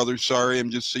Canada, brother. Sorry, I'm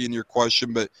just seeing your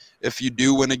question, but if you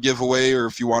do win a giveaway or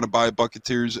if you want to buy a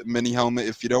Buccateers mini helmet,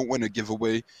 if you don't win a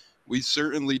giveaway, we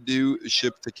certainly do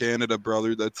ship to Canada,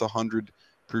 brother. That's 100%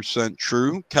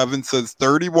 true. Kevin says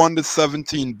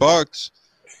 31-17 Bucks.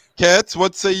 Katz,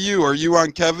 what say you? Are you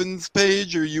on Kevin's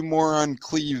page or are you more on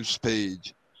Cleve's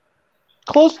page?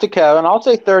 Close to Kevin. I'll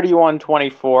say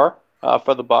 31-24 for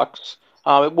the Bucks.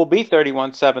 It will be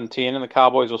 31-17, and the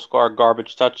Cowboys will score a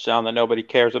garbage touchdown that nobody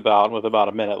cares about with about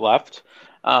a minute left.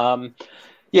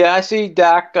 Yeah, I see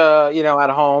Dak, at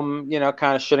home,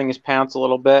 kind of shitting his pants a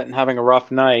little bit and having a rough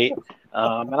night.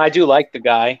 And I do like the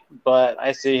guy, but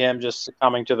I see him just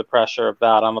succumbing to the pressure of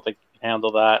that. I don't think he can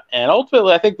handle that. And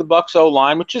ultimately, I think the Bucs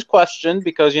O-line, which is questioned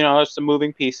because, it's the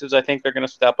moving pieces, I think they're going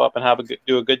to step up and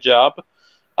do a good job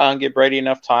and give Brady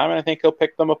enough time. And I think he'll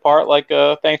pick them apart like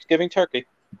a Thanksgiving turkey.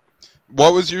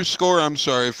 What was your score? I'm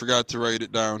sorry, I forgot to write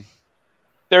it down.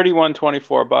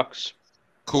 31-24 Bucks.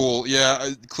 Cool.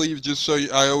 Yeah, Cleve, just so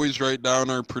I always write down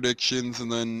our predictions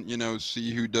and then,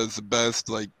 see who does the best,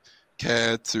 like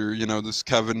Katz or, this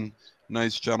Kevin,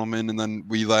 nice gentleman. And then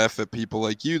we laugh at people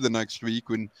like you the next week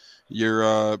when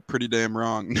you're pretty damn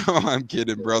wrong. No, I'm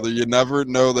kidding, brother. You never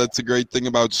know. That's a great thing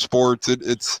about sports.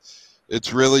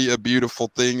 It's really a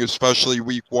beautiful thing, especially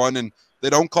week 1. And they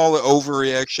don't call it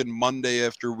overreaction Monday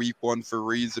after week 1 for a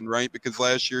reason, right? Because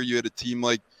last year you had a team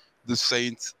like the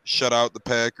Saints shut out the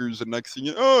Packers, and next thing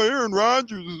Aaron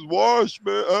Rodgers is washed,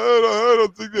 man. I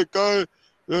don't think that guy.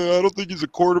 I don't think he's a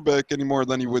quarterback anymore.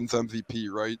 Then he wins MVP,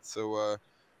 right? So,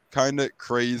 kind of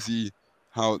crazy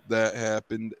how that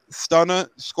happened. Stunna,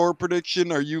 score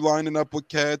prediction. Are you lining up with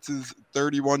Cats'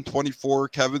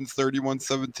 31-24, Kevin's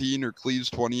 31-17, or Cleve's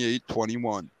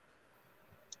 28-21?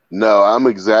 No, I'm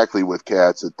exactly with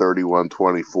Cats at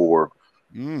 31-24.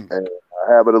 Mm. And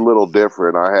I have it a little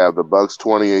different. I have the Bucks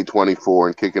 28-24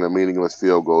 and kicking a meaningless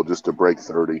field goal just to break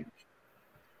 30.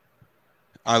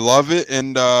 I love it.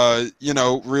 And,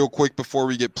 real quick before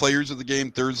we get players of the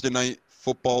game, Thursday night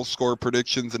football score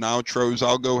predictions and outros,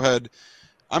 I'll go ahead.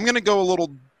 I'm going to go a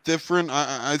little different.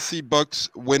 I see Bucks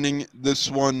winning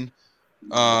this one,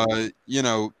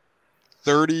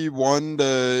 31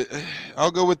 to –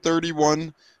 I'll go with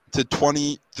 31 to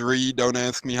 23. Don't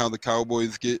ask me how the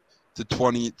Cowboys get to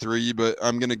 23, but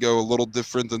I'm going to go a little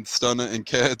different than Stunna and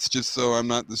Cats just so I'm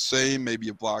not the same. Maybe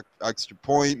a block extra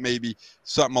point, maybe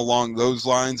something along those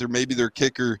lines, or maybe their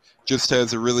kicker just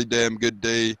has a really damn good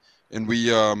day and we,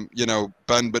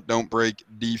 bend but don't break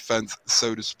defense,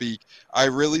 so to speak. I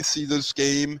really see this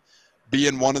game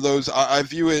being one of those. I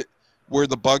view it where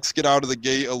the Bucks get out of the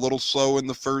gate a little slow in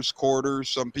the first quarter.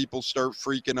 Some people start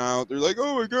freaking out. They're like,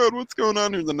 oh, my God, what's going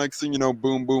on here? The next thing you know,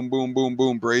 boom, boom, boom, boom,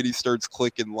 boom. Brady starts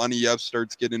clicking. Lenny F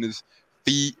starts getting his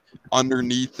feet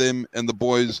underneath him, and the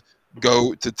boys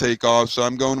go to take off. So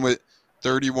I'm going with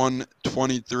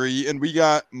 31-23. And we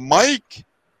got Mike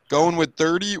going with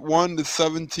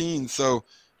 31-17. So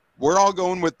we're all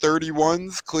going with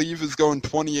 31s. Cleve is going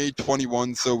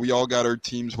 28-21. So we all got our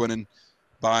teams winning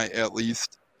by at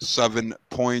least 7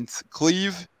 points.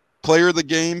 Cleve, player of the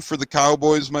game for the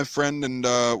Cowboys, my friend, and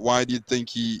why do you think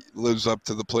he lives up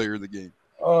to the player of the game?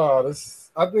 I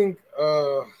think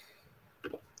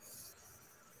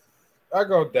I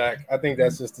go Dak. I think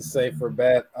that's just a safer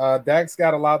bet. Dak's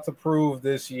got a lot to prove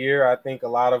this year. I think a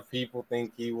lot of people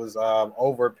think he was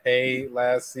overpaid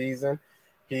last season.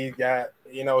 He got,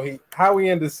 how he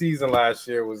ended the season last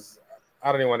year was,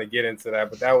 I don't even want to get into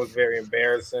that, but that was very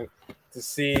embarrassing to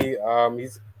see.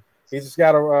 He's just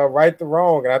got to right the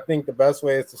wrong. And I think the best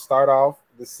way is to start off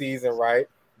the season right,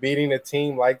 beating a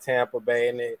team like Tampa Bay,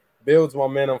 and it builds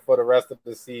momentum for the rest of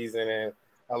the season and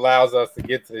allows us to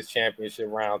get to this championship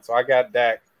round. So I got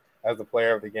Dak as the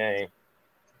player of the game.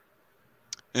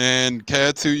 And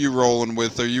Cats, who you rolling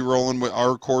with? Are you rolling with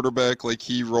our quarterback like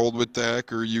he rolled with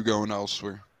Dak, or are you going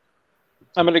elsewhere?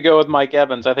 I'm going to go with Mike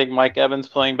Evans. I think Mike Evans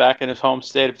playing back in his home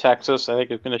state of Texas, I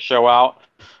think is going to show out.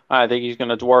 I think he's going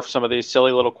to dwarf some of these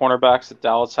silly little cornerbacks that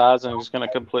Dallas has, and he's going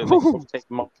to completely take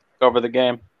them over the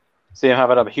game. See him have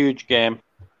a huge game.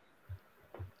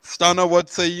 Stunna, what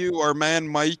say you? Our man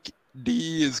Mike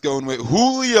D is going with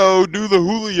Julio. Do the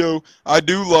Julio. I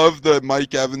do love the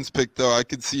Mike Evans pick, though. I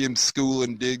could see him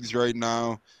schooling Diggs right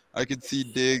now. I could see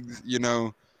Diggs,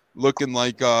 looking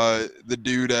like the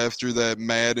dude after that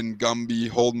Madden Gumby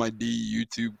Hold My D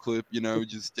YouTube clip,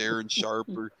 just Darren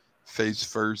Sharper face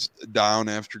first down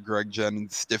after Greg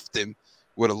Jennings stiffed him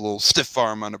with a little stiff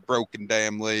arm on a broken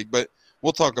damn leg. But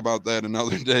we'll talk about that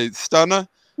another day. Stunna,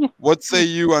 what say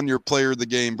you on your player of the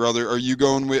game, brother? Are you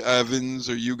going with Evans?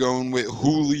 Are you going with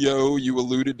Julio? You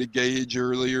alluded to Gage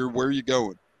earlier. Where are you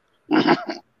going? I'm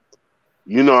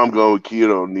going with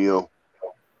Keanu O'Neal.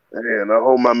 And I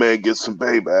hope my man gets some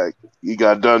payback. He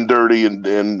got done dirty in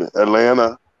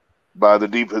Atlanta by the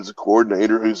defensive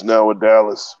coordinator who's now with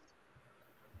Dallas.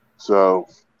 So,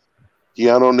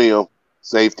 Keanu O'Neal,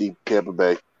 safety, Tampa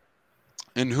Bay.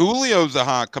 And Julio's a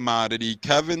hot commodity.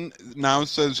 Kevin now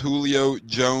says Julio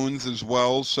Jones as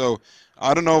well. So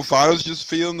I don't know if I was just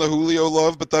feeling the Julio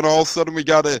love, but then all of a sudden we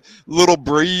got a little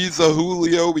breeze of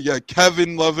Julio. We got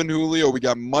Kevin loving Julio. We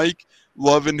got Mike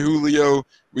loving Julio.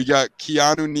 We got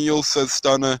Keanu Neal says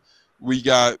Stunna. We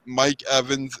got Mike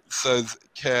Evans says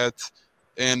Cats.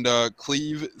 And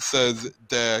Cleve says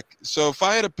Dak. So if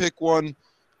I had to pick one,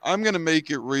 I'm going to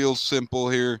make it real simple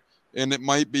here. And it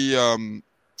might be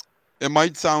it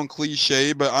might sound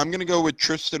cliche, but I'm going to go with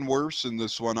Tristan Wirfs in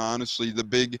this one, honestly. The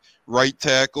big right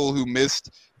tackle who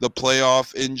missed the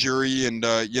playoff injury. And,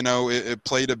 it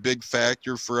played a big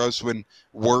factor for us when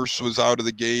Wirfs was out of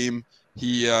the game.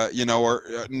 He,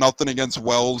 nothing against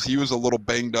Wells. He was a little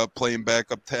banged up playing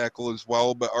backup tackle as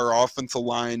well. But our offensive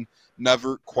line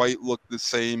never quite looked the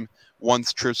same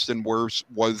once Tristan Wirfs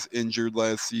was injured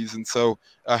last season. So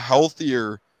a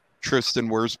healthier Tristan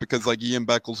Wirfs, because like Ian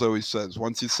Beckles always says,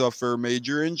 once you suffer a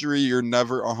major injury, you're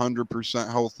never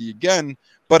 100% healthy again.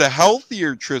 But a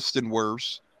healthier Tristan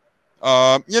Wirfs,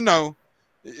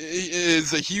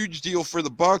 is a huge deal for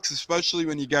the Bucs, especially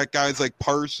when you got guys like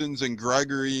Parsons and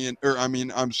Gregory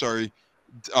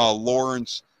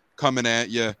Lawrence coming at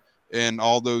you, and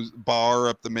all those Barr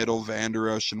up the middle, Van Der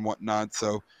Esch and whatnot.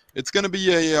 So it's going to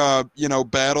be a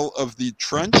battle of the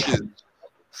trenches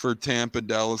for Tampa,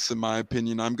 Dallas, in my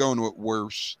opinion. I'm going with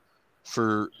worse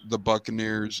for the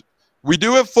Buccaneers. We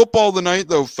do have football tonight,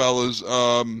 though, fellas.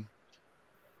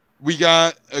 We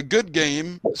got a good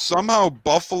game. Somehow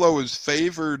Buffalo is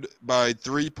favored by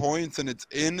 3 points, and it's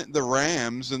in the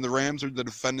Rams, and the Rams are the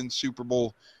defending Super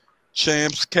Bowl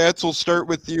champs. Katz, we'll start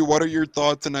with you. What are your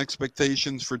thoughts and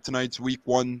expectations for tonight's Week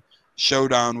 1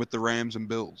 showdown with the Rams and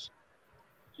Bills?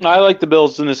 I like the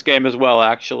Bills in this game as well,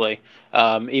 actually.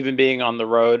 Even being on the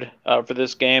road for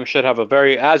this game should have a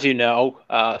very, as you know,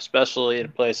 especially in a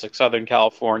place like Southern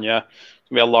California, it's going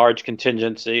to be a large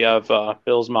contingency of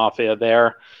Bills Mafia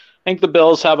there. I think the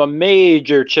Bills have a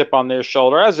major chip on their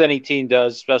shoulder, as any team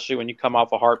does, especially when you come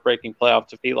off a heartbreaking playoff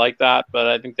defeat like that. But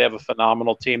I think they have a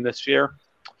phenomenal team this year.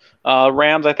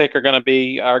 Rams, I think, are going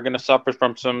to suffer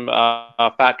from some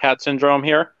fat cat syndrome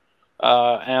here,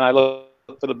 and I look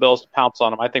for the Bills to pounce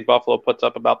on them. I think Buffalo puts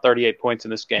up about 38 points in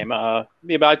this game.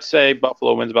 I'd say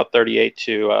Buffalo wins about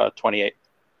 38-28.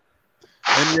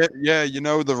 And yeah,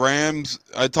 the Rams.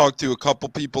 I talked to a couple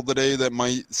people today that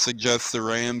might suggest the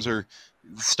Rams are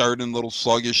starting a little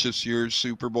sluggish this year,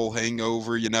 Super Bowl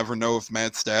hangover. You never know if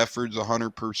Matt Stafford's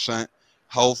 100%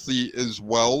 healthy as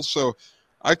well. So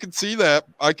I could see that.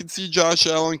 I could see Josh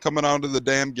Allen coming out of the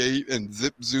damn gate and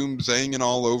zip, zoom, zanging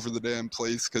all over the damn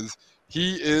place because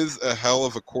he is a hell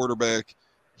of a quarterback.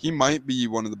 He might be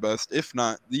one of the best, if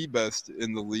not the best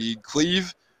in the league.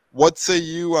 Cleve, what say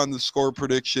you on the score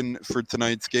prediction for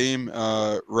tonight's game?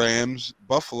 Rams,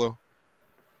 Buffalo.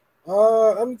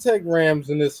 I'm gonna take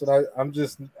Rams in this one. I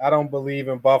don't believe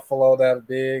in Buffalo that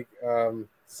big.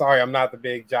 Sorry, I'm not the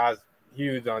big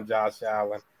huge on Josh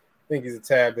Allen. I think he's a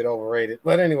tad bit overrated.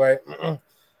 But anyway,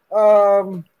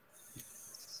 I'll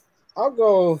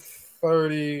go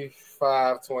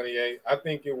 35-28. I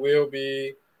think it will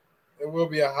be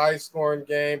a high scoring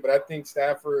game, but I think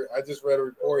Stafford, I just read a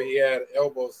report he had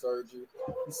elbow surgery.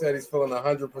 He said he's feeling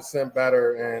 100%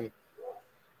 better, and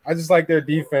I just like their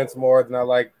defense more than I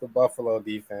like the Buffalo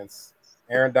defense.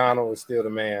 Aaron Donald is still the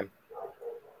man.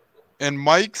 And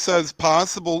Mike says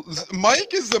possible.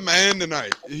 Mike is the man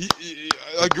tonight. He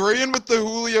agreeing with the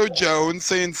Julio Jones,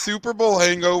 saying Super Bowl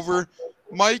hangover.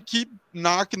 Mike, keep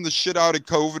knocking the shit out of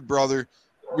COVID, brother.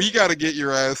 We got to get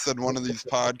your ass on one of these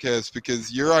podcasts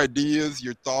because your ideas,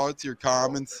 your thoughts, your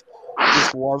comments,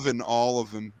 just loving all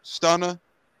of them. Stunna,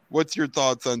 what's your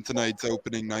thoughts on tonight's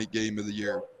opening night game of the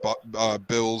year?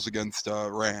 Bills against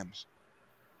Rams.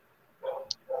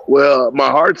 Well, my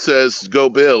heart says go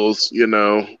Bills,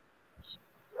 Would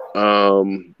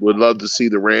love to see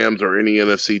the Rams or any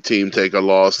NFC team take a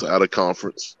loss out of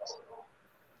conference.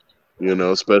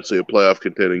 Especially a playoff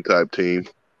contending type team.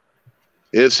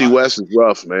 NFC West is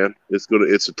rough, man.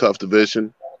 It's a tough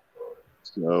division.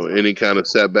 So any kind of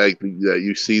setback that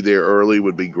you see there early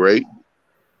would be great.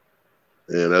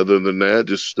 And other than that,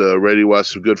 just ready to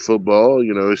watch some good football.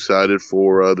 Excited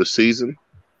for the season,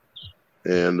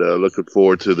 and looking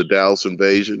forward to the Dallas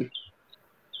invasion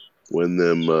when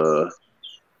them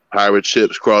pirate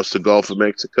ships cross the Gulf of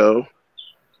Mexico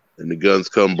and the guns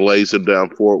come blazing down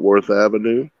Fort Worth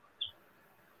Avenue.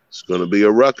 It's going to be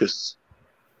a ruckus.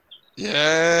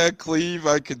 Yeah, Cleve,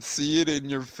 I could see it in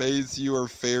your face. You are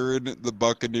fearing the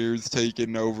Buccaneers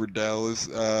taking over Dallas.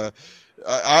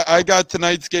 I got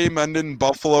tonight's game ending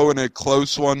Buffalo in a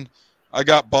close one. I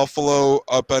got Buffalo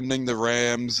upending the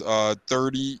Rams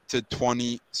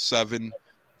 30-27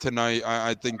 tonight.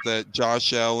 I think that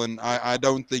Josh Allen, I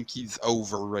don't think he's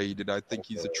overrated. I think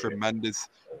he's a tremendous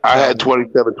I had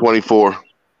 27-24.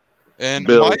 And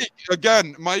Bill.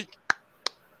 Mike,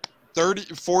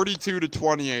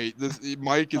 42-28.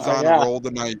 Mike is on a roll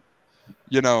tonight.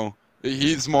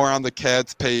 He's more on the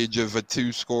Cats page of a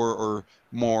 2-score or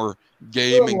more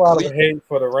game. There's a lot of hate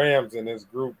for the Rams in this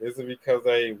group. Is it because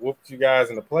they whooped you guys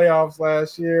in the playoffs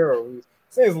last year, or it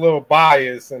seems a little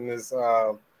bias in this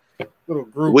little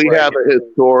group? We have a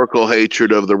historical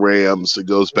hatred of the Rams. It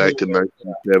goes back to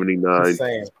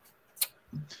 1979.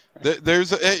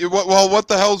 What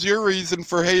the hell's your reason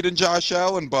for hating Josh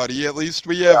Allen, buddy? At least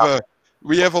we have a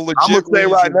legit. I'm gonna say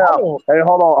reason. right now. Hey,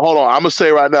 hold on. I'm gonna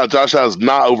say right now, Josh Allen's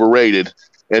not overrated.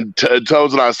 And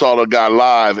Toes and I saw the guy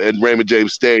live at Raymond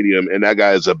James Stadium, and that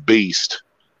guy is a beast.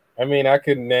 I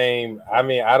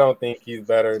don't think he's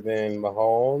better than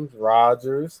Mahomes,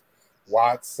 Rodgers,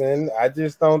 Watson. I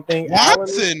just don't think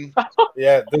Watson.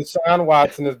 Deshaun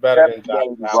Watson is better than Josh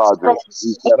Allen.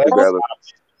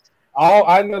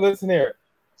 I know. Listen here.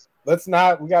 Let's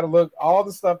not. We got to look all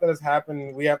the stuff that has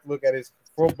happened. We have to look at his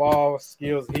football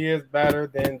skills. He is better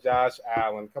than Josh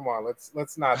Allen. Come on,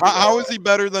 let's not. How is he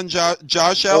better than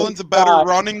Josh Allen's a better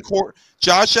running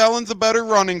Josh Allen's a better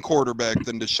running quarterback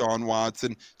than Deshaun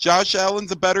Watson. Josh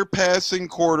Allen's a better passing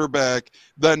quarterback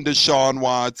than Deshaun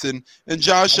Watson, and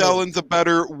Josh Allen's a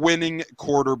better winning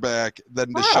quarterback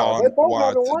than Deshaun They both Watson.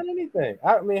 haven't won anything.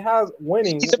 I mean, how's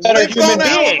winning? He's a better They've gone human a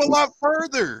hell being. of a lot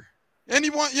further.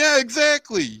 Yeah,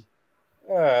 exactly.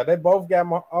 They both got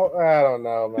more. Oh, I don't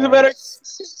know, man. He's a better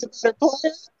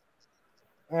player.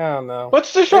 I don't know.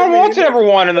 What's Deshaun Watson ever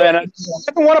won in the NFL?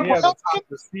 Haven't won a He has a playoff top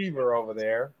receiver over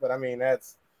there, but I mean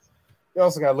that's. You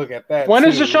also got to look at that. When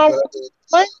is too, Deshaun but- Watson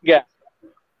playing again?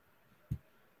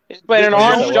 He's playing an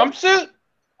orange jumpsuit?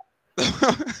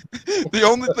 The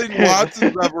only thing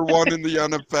Watson's ever won in the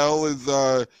NFL is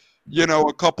a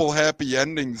couple happy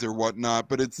endings or whatnot,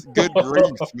 but it's good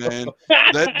grief, man.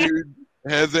 That dude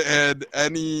hasn't had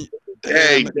any.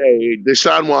 Hey,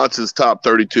 Deshaun Watson's top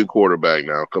 32 quarterback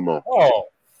now. Come on. Oh,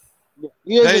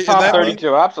 He is Hey, the top and that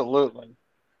 32, absolutely.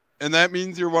 And that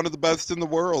means you're one of the best in the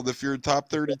world if you're top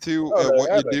 32 Oh, at what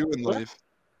yeah, you do in life.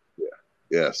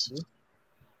 Yes.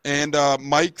 And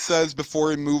Mike says before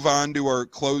we move on to our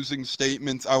closing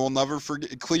statements, I will never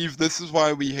forget, Cleve, this is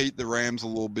why we hate the Rams a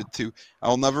little bit too.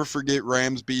 I'll never forget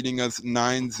Rams beating us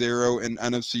 9-0 in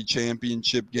NFC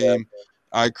Championship game.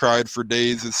 I cried for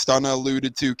days. As Stunna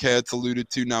alluded to, Katz alluded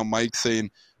to, now Mike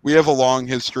saying, we have a long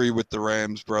history with the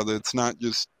Rams, brother. It's not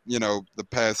just, the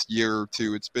past year or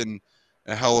two. It's been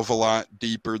a hell of a lot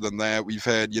deeper than that. We've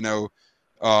had,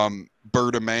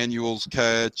 Bert Emanuel's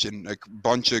catch and a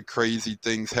bunch of crazy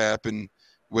things happen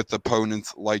with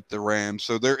opponents like the Rams.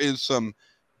 So there is some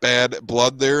bad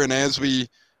blood there. And as we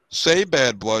say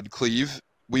bad blood, Cleve,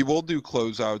 we will do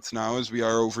closeouts now as we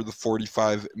are over the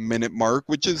 45-minute mark,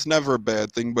 which is never a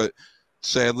bad thing. But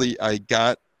sadly, I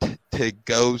got to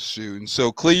go soon.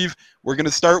 So, Cleve, we're going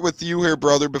to start with you here,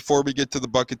 brother, before we get to the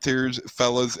Buccaneers,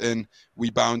 fellas, and we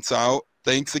bounce out.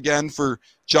 Thanks again for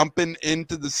jumping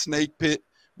into the snake pit.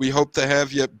 We hope to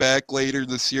have you back later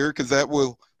this year because that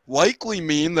will likely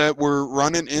mean that we're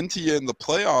running into you in the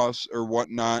playoffs or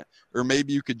whatnot, or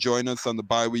maybe you could join us on the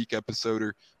bye week episode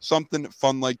or something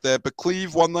fun like that. But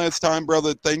Cleve, one last time,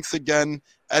 brother, thanks again.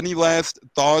 Any last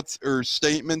thoughts or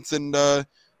statements and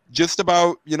just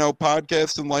about,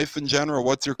 podcast and life in general?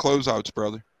 What's your closeouts,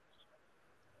 brother?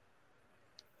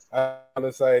 I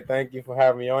want to say thank you for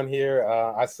having me on here.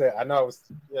 I said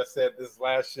this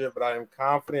last year, but I am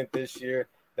confident this year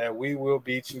that we will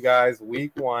beat you guys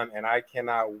week 1, and I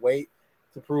cannot wait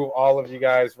to prove all of you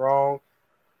guys wrong.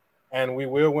 And we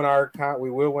will win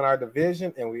our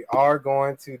division, and we are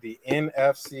going to the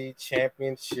NFC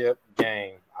Championship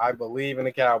game. I believe in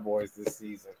the Cowboys this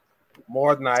season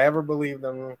more than I ever believed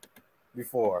them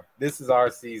before. This is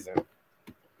our season.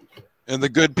 And the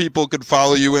good people could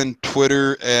follow you on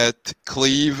Twitter at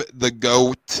Cleve the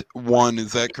Goat 1.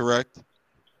 Is that correct?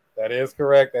 That is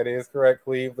correct.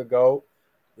 Cleve the GOAT.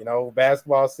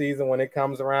 Basketball season, when it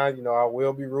comes around, I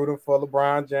will be rooting for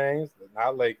LeBron James, but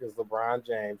not Lakers, LeBron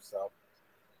James. So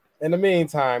in the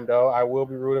meantime, though, I will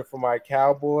be rooting for my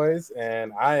Cowboys,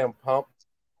 and I am pumped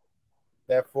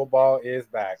that football is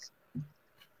back.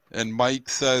 And Mike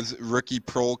says Ricky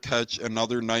Prohl catch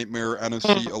another nightmare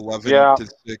NFC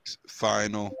 11-6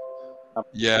 final.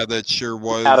 Yeah, that sure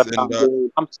was.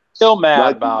 I'm still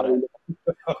mad about it.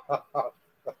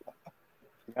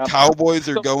 Cowboys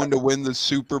are going to win the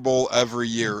Super Bowl every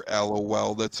year,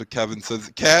 LOL. That's what Kevin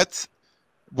says. Katz,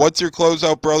 what's your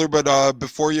closeout, brother? But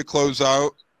before you close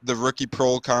out, the Ricky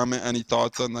Prohl comment, any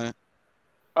thoughts on that?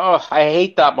 Oh, I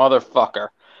hate that motherfucker.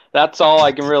 That's all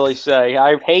I can really say.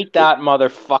 I hate that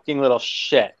motherfucking little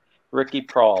shit. Ricky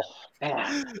Prohl.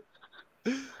 Man.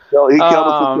 No, he killed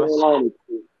us.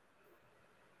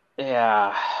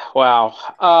 Yeah. Wow.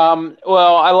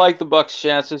 Well, I like the Bucs'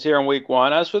 chances here in week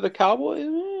 1. As for the Cowboys,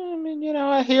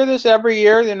 I hear this every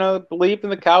year. The belief in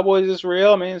the Cowboys is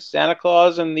real. Santa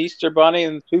Claus and the Easter Bunny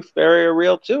and the Tooth Fairy are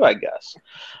real too, I guess.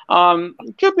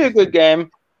 It could be a good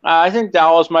game. I think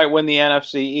Dallas might win the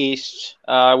NFC East.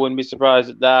 I wouldn't be surprised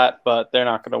at that, but they're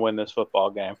not going to win this football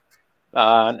game.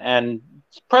 And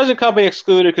present company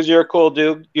excluded because you're a cool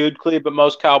dude, Cleve, but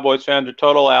most Cowboys fans are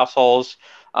total assholes.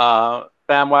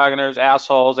 Bandwagoners,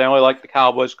 assholes. They only like the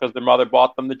Cowboys because their mother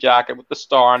bought them the jacket with the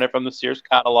star on it from the Sears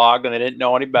catalog, and they didn't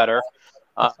know any better.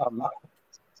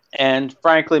 And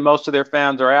frankly, most of their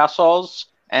fans are assholes,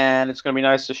 and it's going to be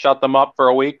nice to shut them up for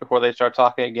a week before they start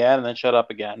talking again and then shut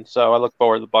up again. So I look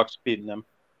forward to the Bucs beating them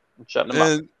and shutting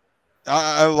them up.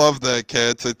 I love that,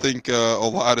 Cats. I think a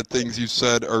lot of things you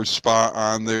said are spot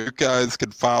on there. You guys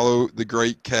could follow the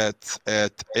great Cats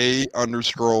at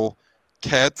 _Catsman,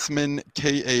 KATZMAN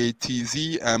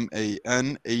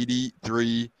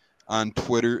 83 on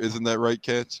Twitter. Isn't that right,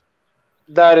 Cats?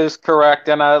 That is correct.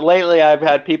 And lately, I've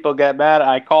had people get mad.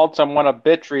 I called someone a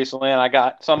bitch recently,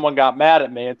 and someone got mad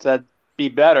at me and said, "Be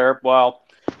better." Well,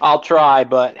 I'll try,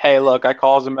 but hey, look, I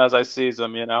calls them as I sees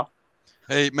them.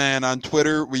 Hey man, on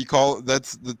Twitter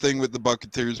that's the thing with the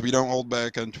Bucketeers. We don't hold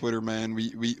back on Twitter, man.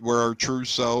 We're our true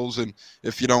selves, and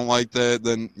if you don't like that,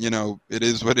 then it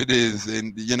is what it is.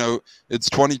 And it's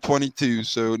 2022,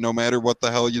 so no matter what the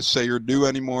hell you say or do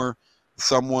anymore,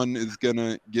 someone is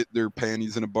gonna get their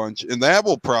panties in a bunch, and that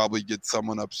will probably get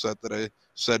someone upset that I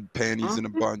said panties in a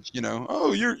bunch.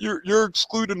 Oh, you're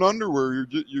excluding underwear.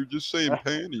 You're just saying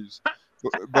panties,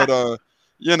 but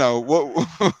what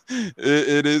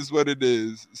it is what it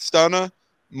is. Stunna,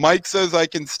 Mike says I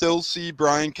can still see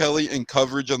Brian Kelly in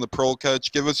coverage on the Pearl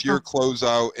catch. Give us your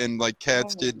closeout, and like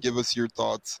Cats did, give us your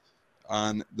thoughts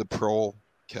on the Pearl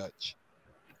catch.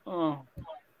 Oh.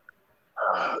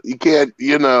 You can't,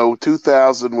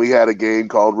 2000, we had a game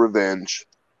called Revenge,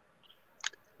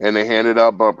 and they handed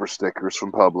out bumper stickers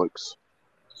from Publix.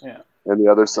 Yeah. And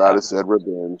the other side it said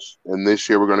Revenge. And this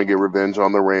year we're going to get revenge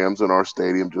on the Rams in our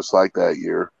stadium, just like that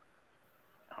year.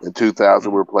 In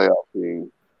 2000, we're playoff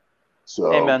team.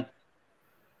 So, Amen.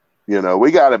 We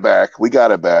got it back.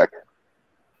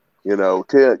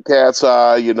 Cat's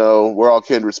eye, we're all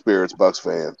kindred spirits, Bucks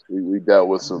fans. We dealt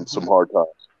with some hard times.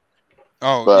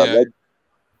 Oh, but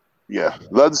yeah.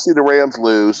 Love to see the Rams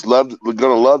lose. We're going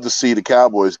to love to see the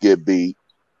Cowboys get beat.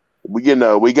 We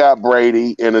got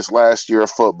Brady in his last year of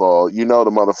football. The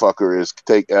motherfucker is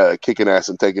kicking ass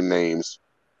and taking names.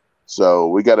 So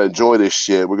we got to enjoy this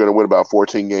shit. We're going to win about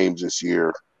 14 games this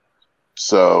year.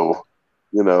 So,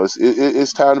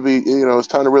 it's time to be, it's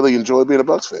time to really enjoy being a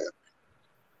Bucks fan.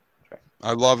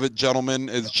 I love it, gentlemen.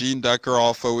 As Gene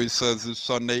Deckeroff always says, this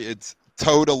Sunday, it's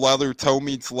toe to leather, toe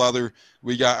meets leather.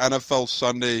 We got NFL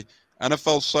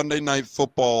Sunday Night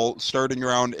Football starting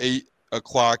around 8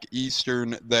 o'clock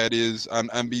Eastern. That is on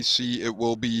NBC. It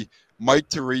will be Mike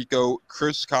Tirico,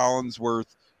 Chris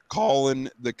Collinsworth calling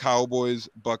the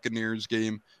Cowboys-Buccaneers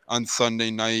game on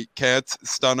Sunday night. Cats,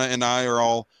 Stunna, and I are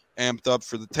all amped up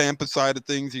for the Tampa side of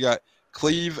things. You got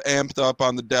Cleve amped up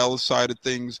on the Dallas side of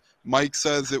things. Mike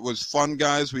says it was fun,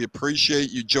 guys. We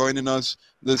appreciate you joining us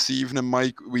this evening,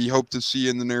 Mike. We hope to see you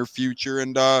in the near future.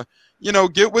 And,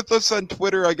 get with us on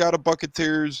Twitter. I got a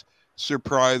Bucketeers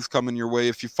surprise coming your way.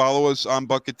 If you follow us on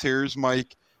Bucketeers,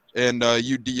 Mike, and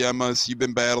you DM us, you've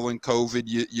been battling COVID,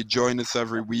 you join us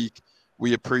every week.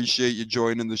 We appreciate you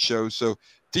joining the show. So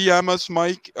DM us,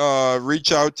 Mike.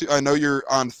 Reach out to, I know you're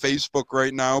on Facebook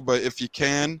right now, but if you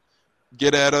can,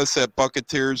 get at us at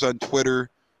Bucketeers on Twitter.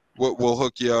 We'll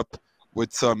hook you up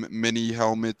with some mini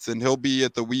helmets, and he'll be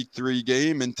at the Week 3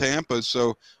 game in Tampa.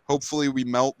 So hopefully we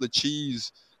melt the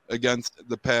cheese against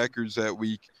the Packers that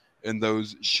week and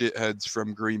those shitheads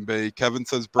from Green Bay. Kevin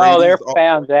says Brady. Oh, they're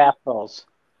fans assholes.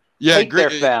 Yeah, hate their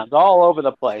fans all over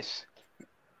the place.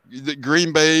 The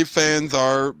Green Bay fans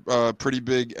are pretty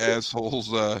big assholes.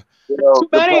 Too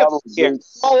many of them here,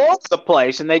 all over the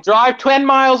place, and they drive 10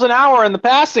 miles an hour in the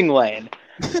passing lane.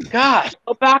 God,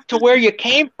 go back to where you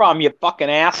came from, you fucking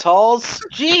assholes.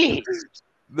 Jeez.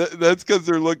 That's because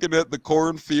they're looking at the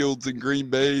cornfields in Green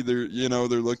Bay. They're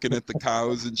looking at the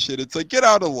cows and shit. It's like, get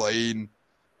out of lane.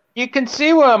 You can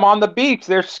see them on the beach.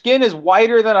 Their skin is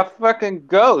whiter than a fucking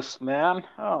ghost, man.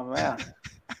 Oh, man.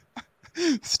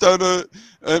 Stunna,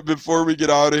 before we get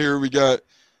out of here, we got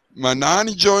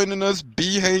Manani joining us.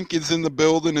 B. Hank is in the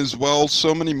building as well.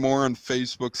 So many more on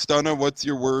Facebook. Stunna, what's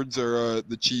your words are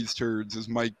the cheese turds, as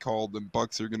Mike called them?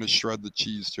 Bucks are going to shred the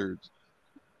cheese turds.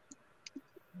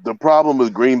 The problem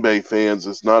with Green Bay fans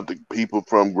is not the people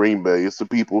from Green Bay. It's the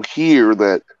people here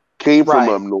that came from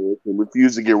up north and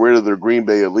refuse to get rid of their Green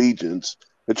Bay allegiance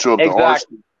and show up to our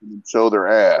station and show their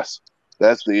ass.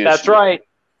 That's the issue. That's right.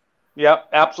 Yep,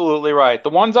 absolutely right.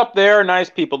 The ones up there are nice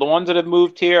people. The ones that have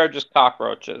moved here are just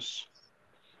cockroaches.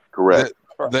 Correct.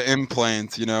 The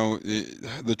implants,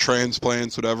 the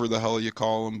transplants, whatever the hell you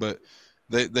call them, but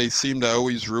they seem to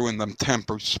always ruin them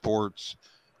temper sports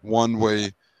one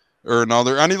way or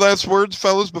another. Any last words,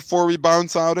 fellas, before we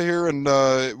bounce out of here and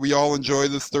we all enjoy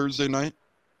this Thursday night?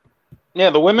 Yeah,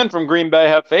 the women from Green Bay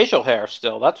have facial hair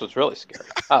still. That's what's really scary.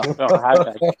 Oh,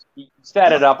 no, you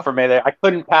set it up for me there. I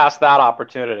couldn't pass that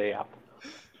opportunity up.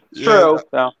 It's true.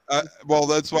 So. Well,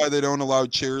 that's why they don't allow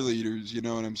cheerleaders. You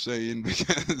know what I'm saying?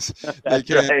 Because they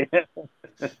can't. Right.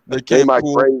 They can't. They might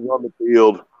praise on the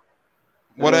field.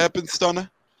 What happened, Stunna?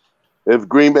 If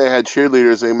Green Bay had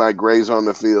cheerleaders, they might graze on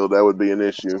the field. That would be an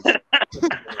issue.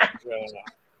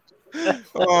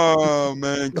 Oh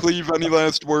man, Cleve, any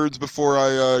last words before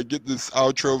I get this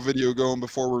outro video going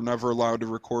before we're never allowed to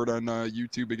record on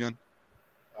YouTube again?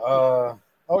 Oh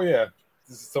yeah,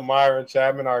 this is to Myron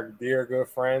Chapman, our dear good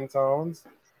friend Tones.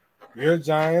 Your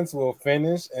Giants will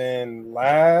finish in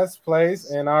last place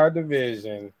in our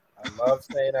division. I love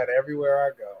saying that everywhere I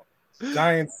go.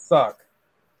 Giants suck.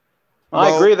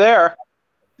 I agree there.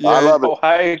 Yeah, I love it.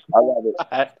 I love it.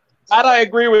 That I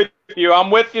agree with you.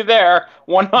 I'm with you there,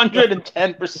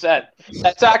 110%.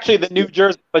 That's actually the New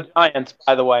Jersey Giants,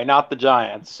 by the way, not the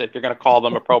Giants, if you're going to call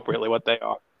them appropriately what they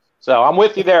are. So I'm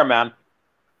with you there, man.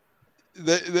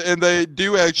 They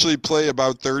do actually play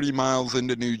about 30 miles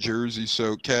into New Jersey,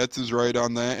 so Katz is right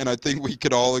on that. And I think we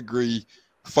could all agree,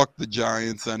 fuck the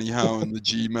Giants anyhow and the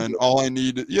G-Men. All I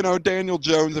need, Daniel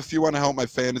Jones, if you want to help my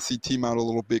fantasy team out a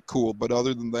little bit, cool. But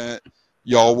other than that,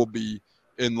 y'all will be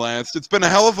in last. It's been a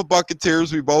hell of a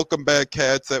Buccaneers. We welcome back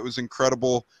Katz. That was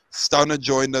incredible. Stunna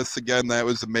joined us again. That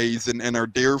was amazing. And our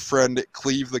dear friend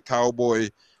Cleve the Cowboy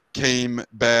came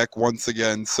back once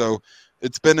again. So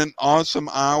it's been an awesome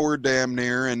hour damn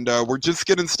near. And we're just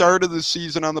getting started this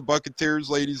season on the Buccaneers,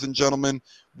 ladies and gentlemen.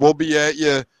 We'll be at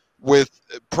you with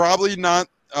probably not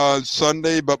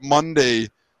Sunday, but Monday.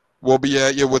 We'll be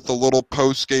at you with a little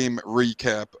post-game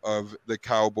recap of the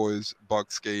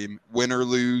Cowboys-Bucks game. Win or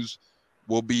lose,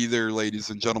 we'll be there,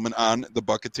 ladies and gentlemen, on the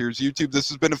Buccaneers YouTube. This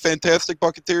has been a fantastic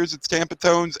Buccaneers. It's Tampa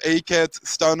Tones, A-Cats,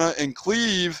 Stunna, and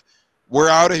Cleve. We're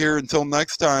out of here until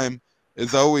next time.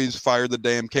 As always, fire the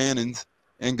damn cannons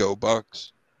and go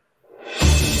Bucks.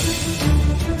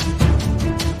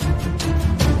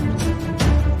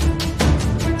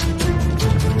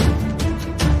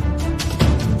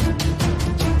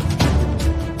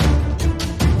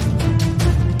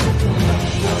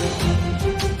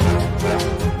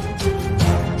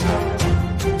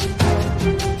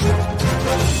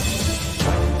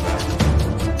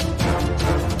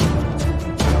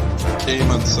 Game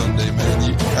on Sunday,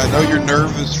 man. I know you're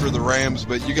nervous for the Rams,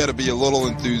 but you got to be a little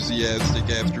enthusiastic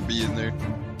after being there.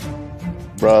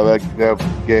 Bro, that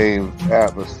game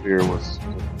atmosphere was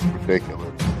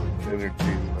ridiculous. The energy,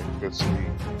 the electricity.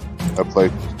 That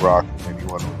place was rocking.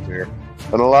 Anyone was there,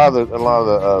 and a lot of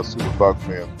the Super Buck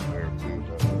fans were there too.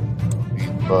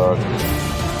 The Bug.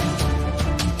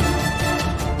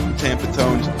 Tampa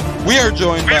Tones. We are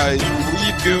joined by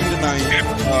Lead Goon tonight,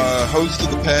 host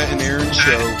of the Pat and Aaron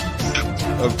Show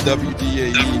of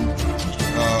WDAE,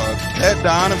 Pat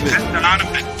Donovan.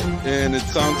 And it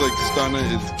sounds like Stunna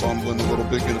is bumbling a little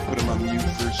bit. Going to put him on mute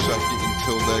for a second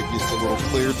until that gets a little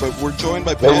clear. But we're joined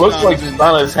by Pat Donovan. It looks like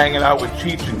Stunna's hanging out with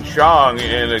Cheech and Chong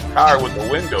in a car with the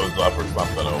windows up or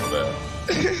something over there.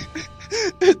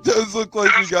 It does look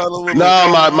like we got a little...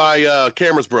 No, my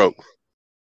camera's broke.